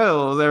Beverly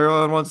Hills,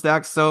 everyone wants to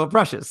act so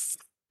precious.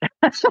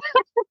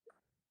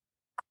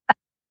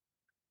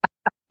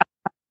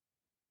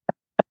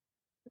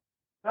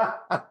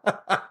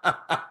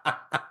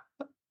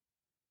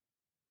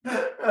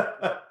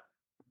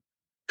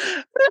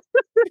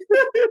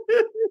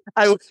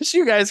 I wish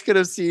you guys could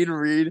have seen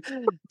Reed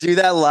do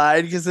that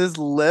line because his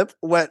lip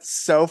went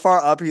so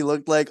far up he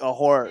looked like a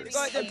horse. You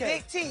got the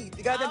big teeth.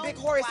 You got the big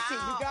horse teeth.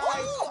 You guys.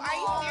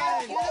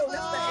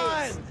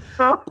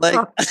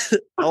 Like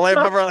only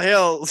Beverly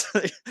Hills.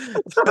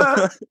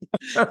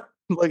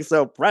 Looks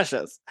so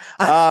precious.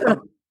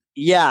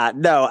 Yeah,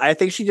 no, I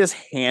think she just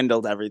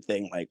handled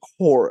everything like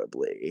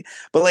horribly.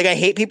 But like I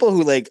hate people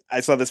who like I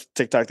saw this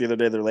TikTok the other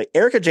day, they're like,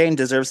 Erica Jane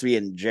deserves to be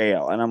in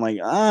jail. And I'm like,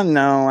 oh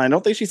no, I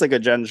don't think she's like a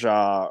Jen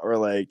Shaw or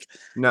like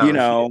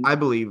I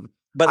believe.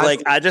 But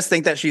I just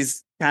think that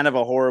she's kind of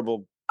a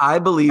horrible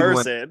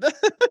person.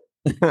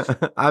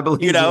 I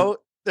believe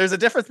there's a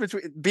difference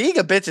between being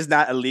a bitch is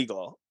not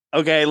illegal.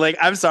 Okay, like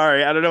I'm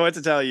sorry, I don't know what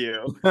to tell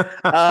you. Being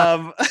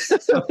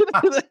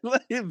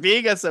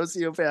a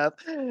sociopath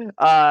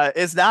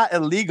is not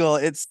illegal.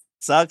 It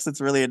sucks.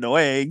 It's really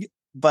annoying,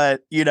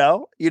 but you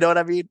know what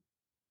I mean.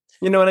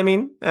 You know what I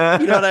mean?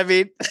 You know what I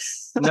mean?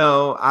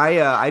 No,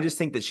 I just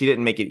think that she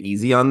didn't make it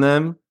easy on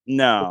them.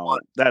 No,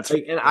 that's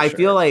and I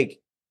feel like,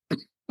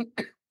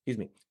 excuse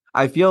me.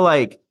 I feel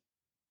like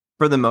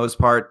for the most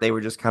part they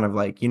were just kind of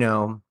like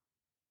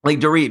like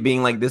Dorit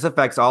being like, this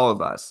affects all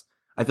of us.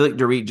 I feel like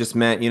Dorit just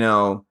meant,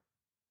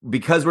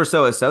 because we're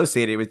so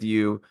associated with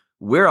you,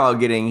 we're all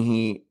getting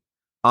heat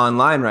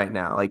online right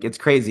now. Like, it's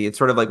crazy. It's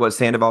sort of like what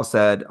Sandoval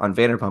said on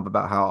Vanderpump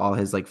about how all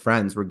his like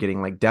friends were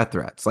getting like death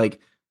threats.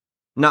 Like,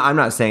 no, I'm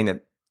not saying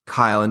that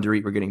Kyle and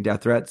Dorit were getting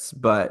death threats,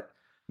 but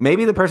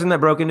maybe the person that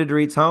broke into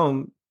Dorit's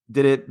home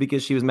did it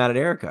because she was mad at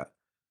Erica.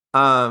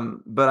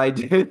 But I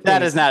do think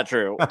that is not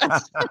true.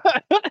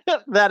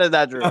 That is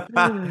not true.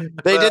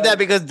 They did that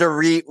because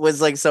Dorit was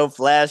like so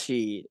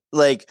flashy.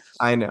 Like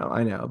I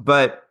know.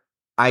 But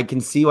I can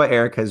see why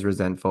Erica is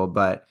resentful,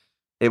 but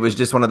it was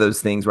just one of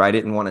those things where I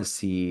didn't want to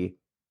see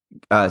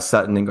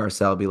Sutton and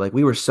Garcelle be like,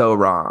 we were so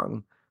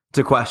wrong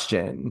to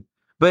question.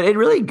 But it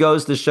really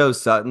goes to show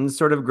Sutton's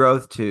sort of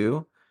growth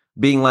too,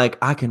 being like,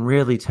 I can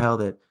really tell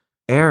that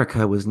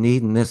Erica was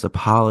needing this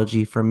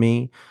apology from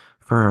me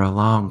for a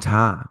long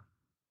time.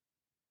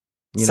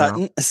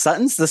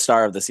 Sutton's the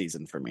star of the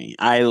season for me.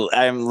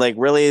 I'm like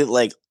really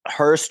like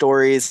her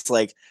stories.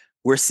 Like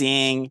we're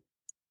seeing.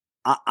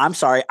 I'm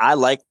sorry. I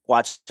like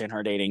watching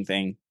her dating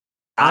thing.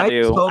 I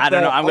do. I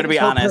don't know. I'm going to be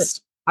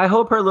honest. I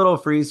hope her little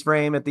freeze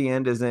frame at the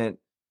end isn't.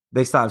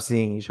 They stop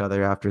seeing each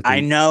other after. I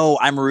know.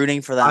 I'm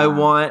rooting for that. I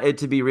want it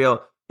to be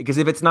real because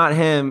if it's not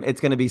him, it's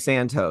going to be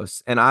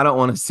Santos, and I don't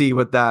want to see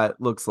what that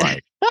looks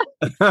like.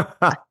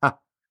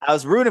 I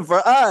was rooting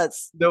for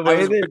us. The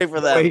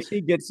way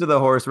she gets to the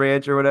horse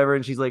ranch or whatever,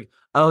 and she's like,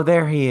 "Oh,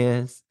 there he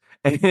is,"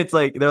 and it's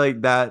like they're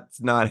like, "That's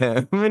not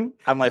him." And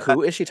I'm like,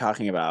 "Who is she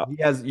talking about?"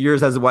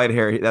 Yours has white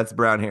hair. That's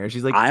brown hair.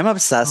 She's like, "I'm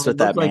obsessed with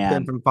that man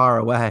him from far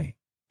away."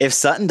 If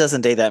Sutton doesn't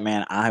date that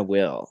man, I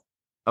will.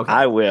 Okay,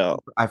 I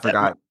will. I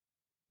forgot.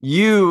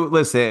 You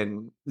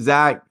listen,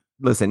 Zach.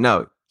 Listen,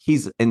 no,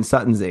 he's in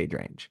Sutton's age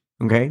range.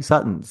 Okay,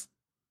 Sutton's.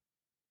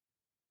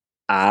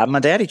 I'm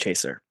a daddy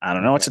chaser. I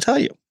don't know what to tell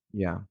you.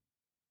 Yeah.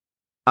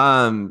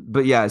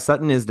 But yeah,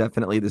 Sutton is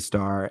definitely the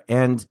star,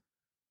 and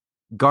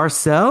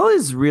Garcelle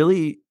is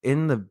really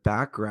in the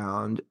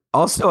background.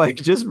 Also, I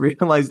just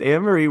realized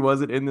Anne-Marie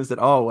wasn't in this at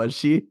all, was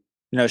she?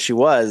 No, she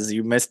was.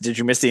 Did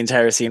you miss the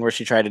entire scene where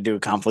she tried to do a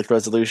conflict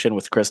resolution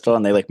with Crystal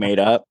and they like made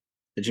up?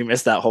 Did you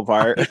miss that whole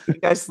part?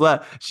 I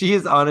slept. She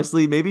is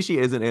honestly, maybe she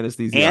is an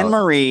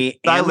anesthesiologist.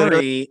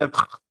 Anne-Marie.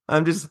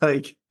 I'm just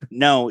like,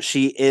 no,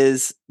 she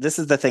is. This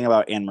is the thing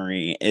about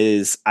Anne-Marie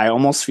is I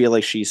almost feel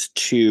like she's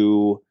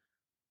too.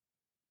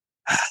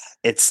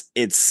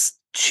 It's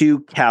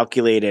too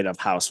calculated of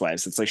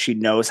Housewives. It's like she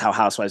knows how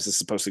Housewives is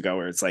supposed to go.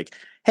 Where it's like,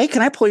 hey,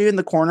 can I pull you in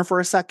the corner for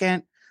a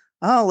second?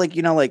 Oh, like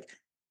like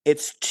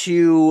it's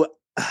too.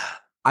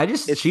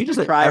 She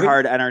just try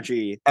hard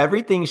energy.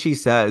 Everything she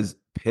says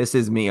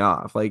pisses me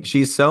off. Like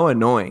she's so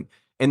annoying.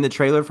 In the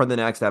trailer for the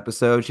next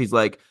episode, she's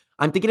like,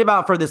 I'm thinking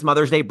about for this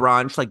Mother's Day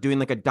brunch, like doing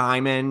like a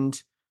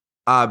diamond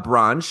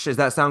brunch. Does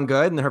that sound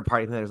good? And then her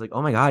party planner is like,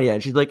 oh my God, yeah.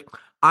 And she's like,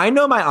 I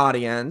know my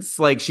audience.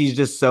 Like she's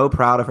just so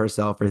proud of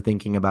herself for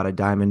thinking about a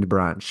diamond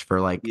brunch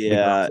for like,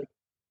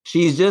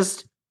 she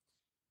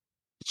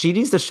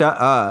needs to shut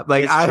up.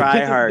 Like I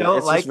try hard.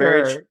 Don't like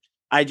her.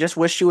 I just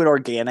wish she would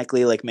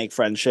organically like make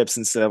friendships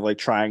instead of like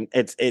trying.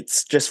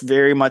 It's just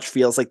very much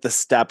feels like the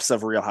steps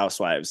of Real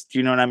Housewives. Do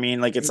you know what I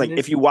mean? Like it's like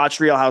if you watch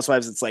Real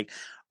Housewives, it's like,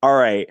 all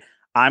right,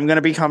 I'm going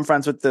to become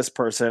friends with this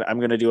person. I'm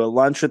going to do a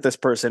lunch with this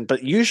person.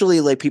 But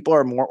usually like people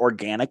are more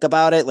organic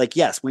about it. Like,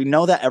 yes, we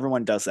know that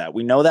everyone does that.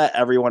 We know that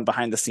everyone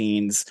behind the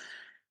scenes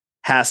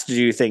has to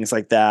do things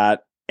like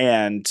that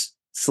and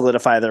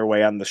solidify their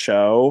way on the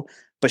show.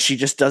 But she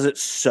just does it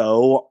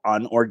so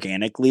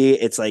unorganically.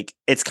 It's like,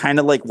 it's kind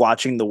of like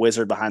watching the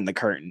wizard behind the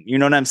curtain. You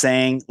know what I'm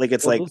saying? Like,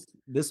 it's like,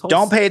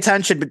 don't pay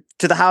attention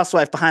to the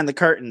housewife behind the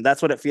curtain.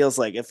 That's what it feels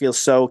like. It feels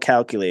so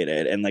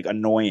calculated and like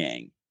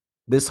annoying.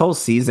 This whole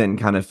season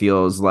kind of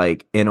feels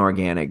like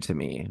inorganic to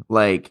me.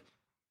 Like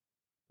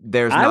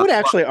there's not a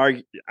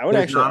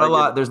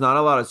lot. There's not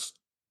a lot of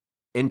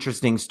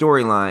interesting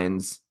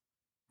storylines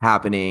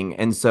happening.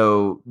 And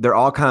so they're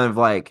all kind of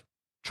like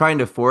trying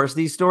to force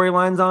these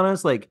storylines on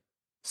us. Like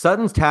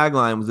Sutton's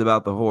tagline was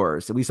about the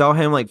horse. We saw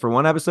him like for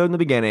one episode in the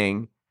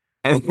beginning.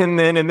 And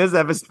then in this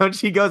episode,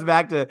 she goes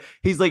back to,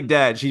 he's like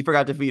dead. She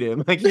forgot to feed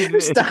him. Like he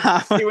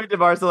went to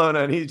Barcelona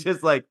and he's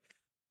just like,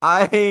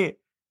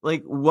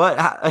 what?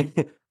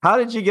 How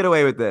did you get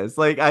away with this?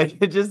 Like, I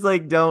just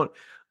like don't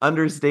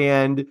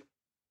understand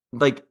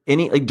like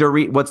any like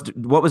Dorit.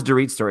 What was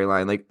Dorit's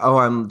storyline? Like, oh,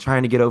 I'm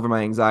trying to get over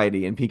my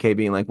anxiety, and PK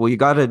being like, well, you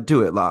got to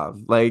do it,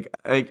 love. Like,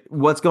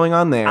 what's going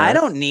on there? I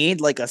don't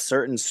need like a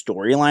certain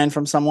storyline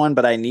from someone,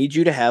 but I need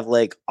you to have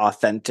like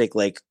authentic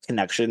like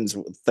connections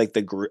with like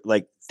the group,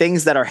 like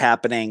things that are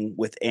happening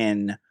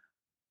within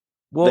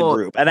the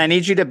group, and I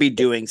need you to be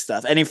doing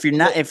stuff. And if you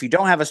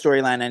don't have a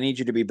storyline, I need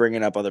you to be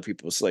bringing up other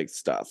people's like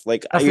stuff.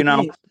 Like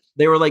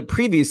they were like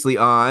previously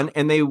on,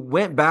 and they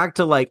went back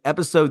to like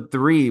episode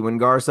 3 when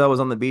Garcelle was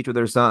on the beach with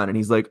her son, and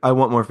he's like, "I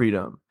want more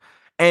freedom."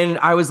 And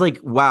I was like,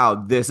 "Wow,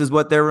 this is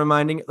what they're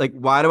reminding." Like,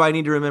 why do I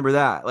need to remember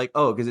that? Like,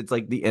 oh, because it's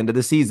like the end of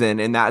the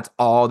season, and that's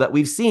all that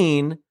we've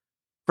seen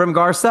from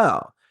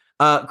Garcelle.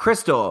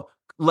 Crystal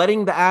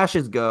letting the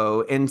ashes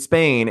go in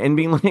Spain and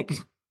being like,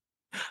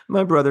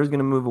 my brother's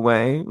gonna move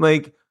away.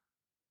 Like,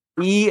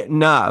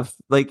 enough.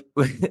 Like,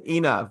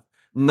 enough.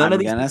 None of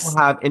these people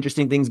have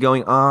interesting things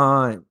going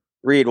on.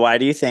 Reed, what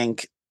do you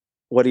think's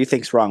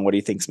wrong? What do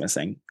you think's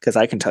missing? Because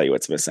I can tell you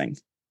what's missing.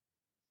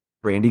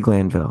 Brandi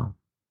Glanville.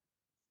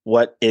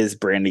 What is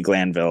Brandi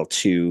Glanville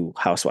to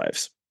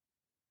Housewives?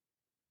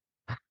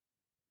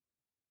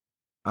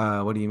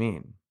 What do you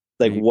mean?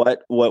 Like,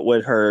 what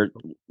would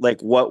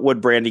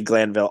Brandi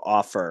Glanville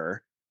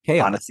offer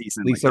on a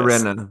season Lisa like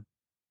this? Rinna.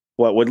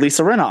 What would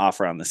Lisa Rinna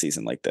offer on the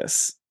season like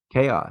this?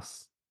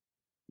 Chaos.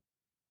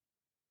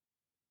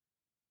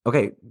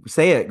 Okay,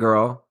 say it,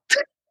 girl.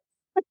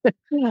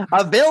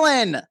 A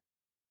villain.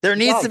 There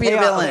needs to be a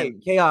villain. Okay,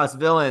 chaos,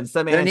 villain,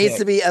 semantics. There needs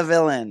to be a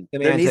villain.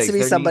 There needs to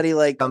be somebody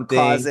like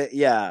cause it.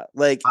 Yeah.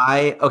 Like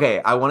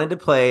I wanted to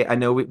play. I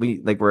know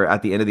we like we're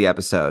at the end of the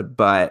episode,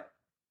 but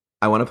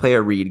I want to play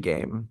a read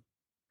game.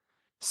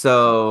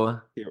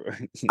 So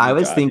I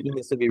was thinking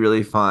this would be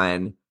really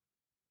fun.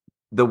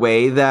 The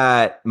way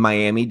that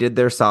Miami did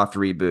their soft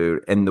reboot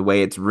and the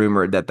way it's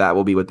rumored that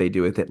will be what they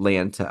do with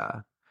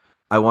Atlanta.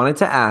 I wanted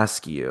to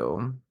ask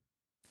you,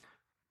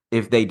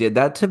 if they did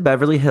that to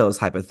Beverly Hills,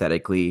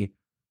 hypothetically,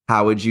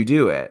 how would you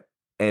do it?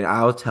 And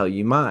I'll tell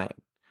you mine.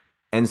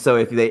 And so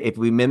if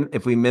we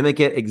mimic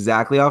it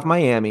exactly off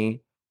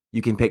Miami,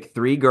 you can pick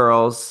 3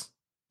 girls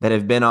that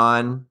have been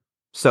on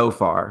so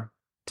far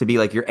to be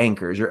like your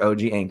anchors, your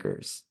OG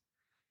anchors.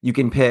 You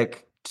can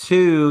pick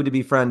 2 to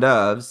be friend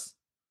ofs.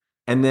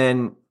 And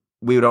then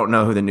we don't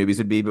know who the newbies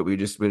would be, but we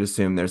just would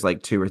assume there's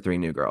like 2 or 3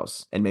 new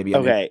girls and maybe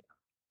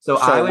So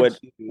I would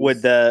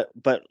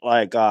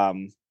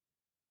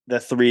the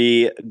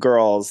 3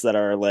 girls that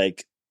are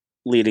like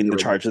leading the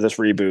charge of this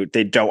reboot,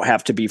 they don't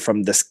have to be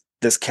from this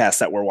cast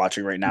that we're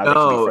watching right now. They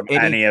can be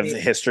from any of the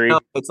history. No,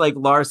 it's like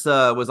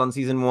Larsa was on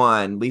season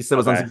 1, Lisa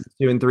was on season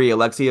 2 and 3,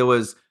 Alexia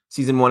was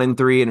season 1 and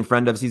 3, and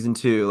friend of season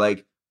 2,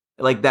 like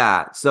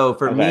that. So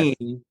for me,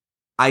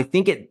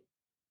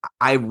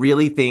 I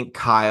really think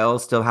Kyle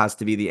still has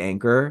to be the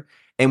anchor.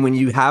 And when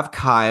you have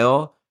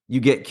Kyle, you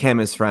get Kim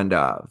as friend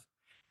of,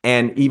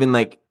 and even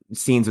like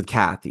scenes with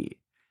Kathy.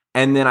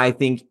 And then I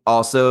think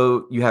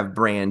also you have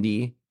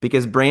Brandi,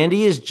 because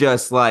Brandi is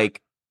just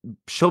like,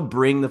 she'll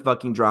bring the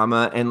fucking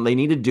drama, and they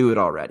need to do it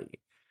already.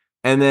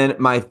 And then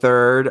my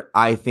third,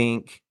 I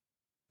think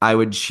I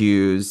would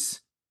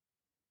choose,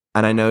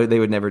 and I know they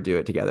would never do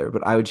it together,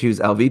 but I would choose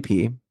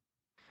LVP,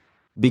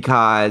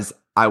 because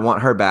I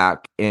want her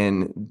back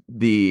in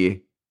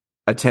the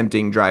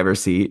attempting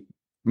driver's seat,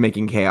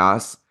 making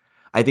chaos.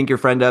 I think your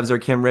friend ofs are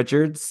Kim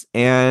Richards,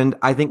 and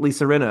I think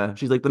Lisa Rinna.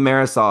 She's like the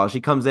Marisol.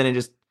 She comes in and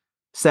just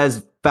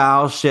says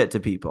foul shit to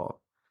people.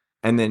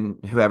 And then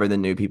whoever the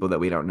new people that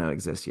we don't know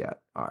exist yet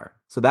are.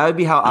 So that would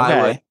be how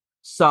I would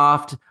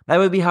soft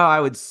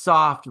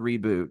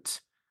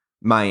reboot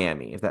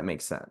Miami, if that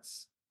makes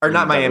sense. Or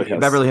not Miami,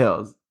 Beverly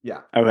Hills.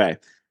 Yeah. Okay.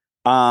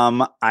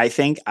 I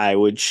think I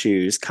would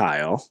choose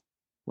Kyle,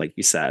 like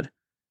you said.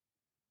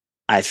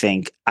 I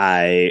think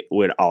I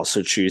would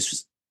also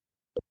choose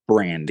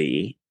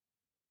Brandi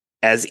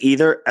as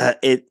either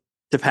it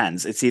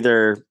depends. It's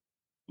either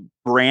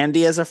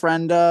Brandi as a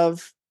friend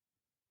of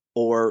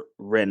or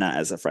Rinna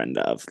as a friend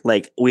of.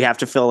 Like, we have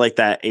to fill like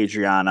that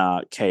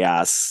Adriana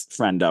chaos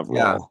friend of role.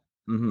 Yeah.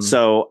 Mm-hmm.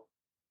 So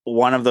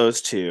one of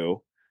those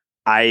two.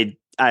 I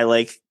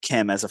like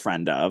Kim as a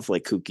friend of,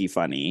 like, kooky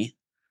funny.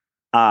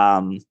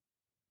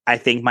 I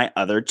think my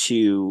other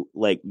two,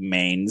 like,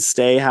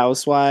 mainstay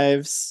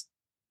housewives.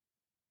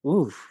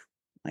 Ooh,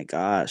 my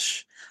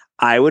gosh.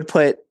 I would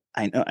put,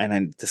 I know,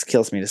 and this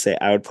kills me to say,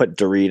 I would put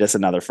Dorit as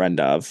another friend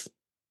of.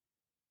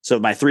 So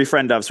my three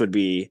friend ofs would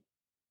be,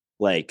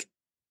 like,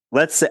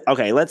 let's say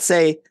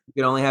you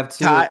can only have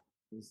two.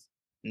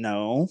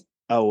 No.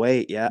 Oh,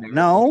 wait. Yeah.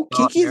 No.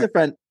 Kiki's a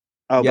friend.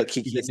 Oh, yeah, but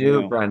Kiki's a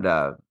new friend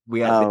of.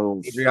 We have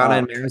Adriana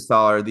and Marisol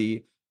are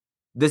the.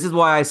 This is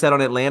why I said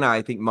on Atlanta,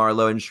 I think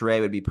Marlo and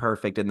Sheree would be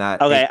perfect in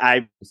that. Okay,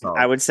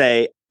 I would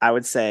say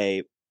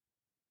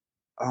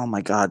Oh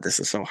my God, this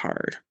is so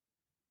hard.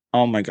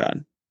 Oh my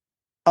God.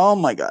 Oh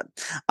my God.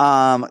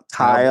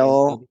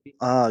 Kyle.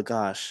 Oh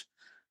gosh.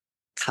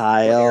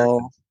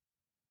 Kyle.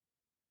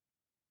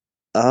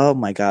 Oh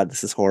my God,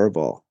 this is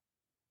horrible.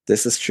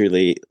 This is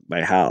truly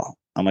my hell.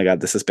 Oh my God,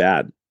 this is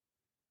bad.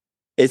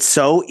 It's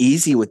so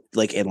easy with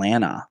like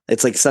Atlanta.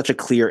 It's like such a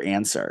clear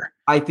answer.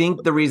 I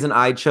think the reason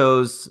I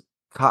chose,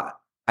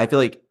 I feel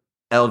like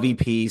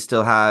LVP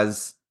still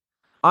has,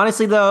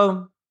 honestly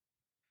though,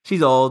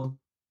 she's old.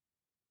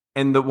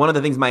 And one of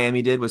the things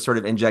Miami did was sort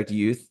of inject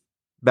youth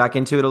back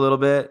into it a little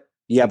bit.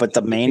 Yeah, but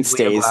the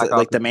mainstays,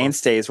 like the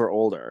mainstays were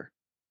older.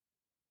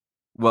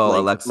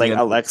 Well, like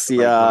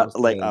Alexia,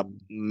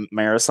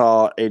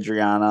 Marisol,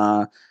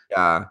 Adriana.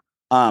 Yeah.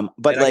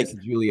 But like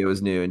Julia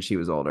was new and she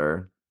was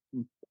older.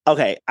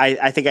 Okay,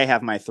 I think I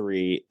have my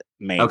 3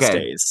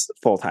 mainstays,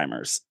 full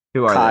timers.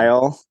 Who are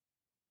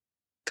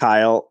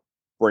Kyle,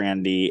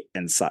 Brandy,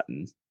 and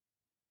Sutton.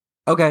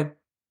 Okay.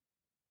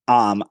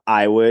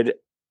 I would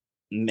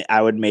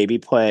maybe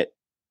put.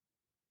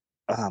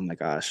 Oh my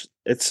gosh,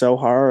 it's so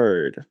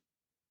hard.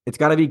 It's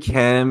got to be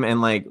Kim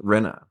and like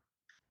Rinna.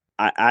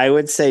 I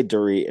would say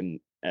Dorit and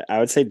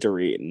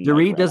Dorit.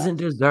 Dorit doesn't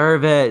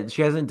deserve it.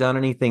 She hasn't done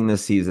anything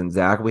this season,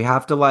 Zach. We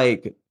have to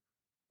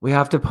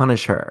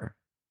punish her.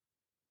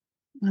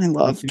 I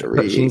love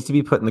Dorit. She needs to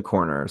be put in the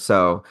corner.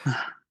 So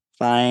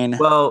fine.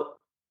 Well,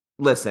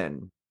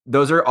 listen,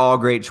 those are all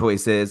great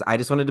choices. I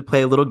just wanted to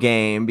play a little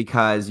game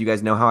because you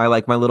guys know how I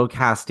like my little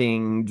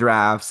casting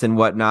drafts and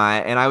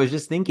whatnot. And I was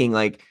just thinking,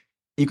 like,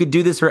 you could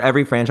do this for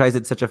every franchise.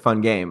 It's such a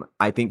fun game.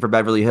 I think for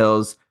Beverly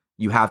Hills,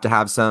 you have to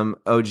have some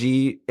OG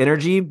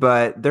energy,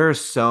 but there are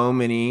so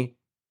many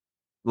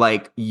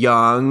like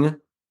young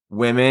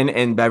women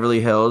in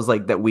Beverly Hills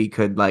like that we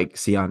could like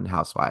see on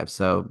Housewives.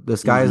 So the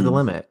sky is the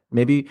limit.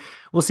 Maybe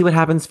we'll see what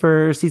happens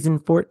for season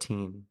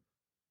 14.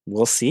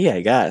 We'll see,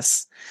 I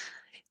guess.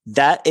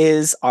 That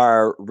is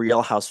our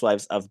Real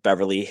Housewives of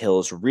Beverly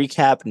Hills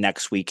recap.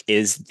 Next week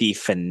is the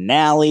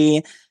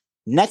finale.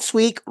 Next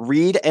week,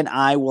 Reed and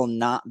I will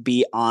not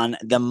be on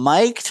the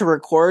mic to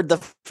record the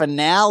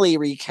finale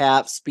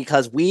recaps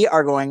because we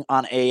are going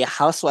on a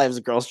Housewives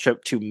girls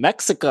trip to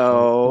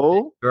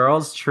Mexico.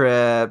 Girls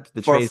trip.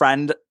 For a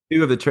friend.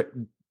 Two of the Tres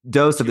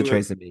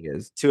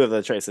Amigas. Two of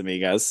the Tres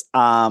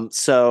Amigas.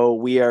 So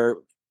we are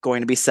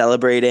going to be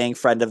celebrating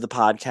friend of the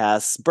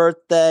podcast's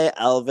birthday,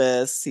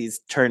 Elvis. He's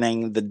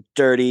turning the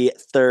dirty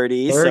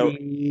 30. So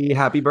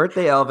happy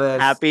birthday, Elvis.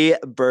 Happy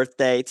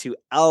birthday to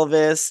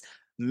Elvis.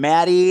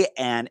 Maddie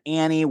and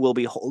Annie will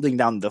be holding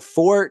down the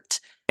fort.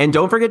 And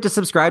don't forget to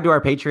subscribe to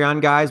our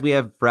Patreon, guys. We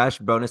have fresh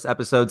bonus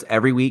episodes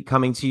every week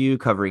coming to you,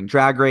 covering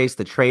Drag Race,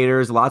 The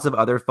Traitors, lots of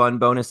other fun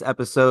bonus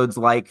episodes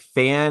like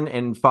fan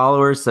and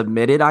follower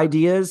submitted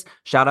ideas.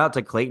 Shout out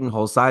to Clayton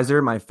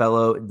Holsizer, my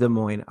fellow Des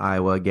Moines,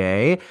 Iowa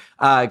gay.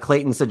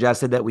 Clayton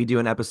suggested that we do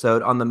an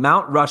episode on the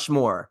Mount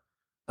Rushmore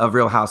of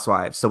Real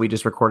Housewives. So we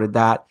just recorded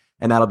that,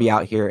 and that'll be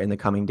out here in the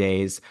coming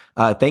days.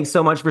 Thanks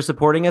so much for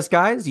supporting us,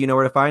 guys. You know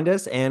where to find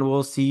us, and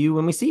we'll see you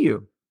when we see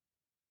you.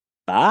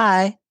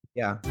 Bye.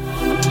 Yeah.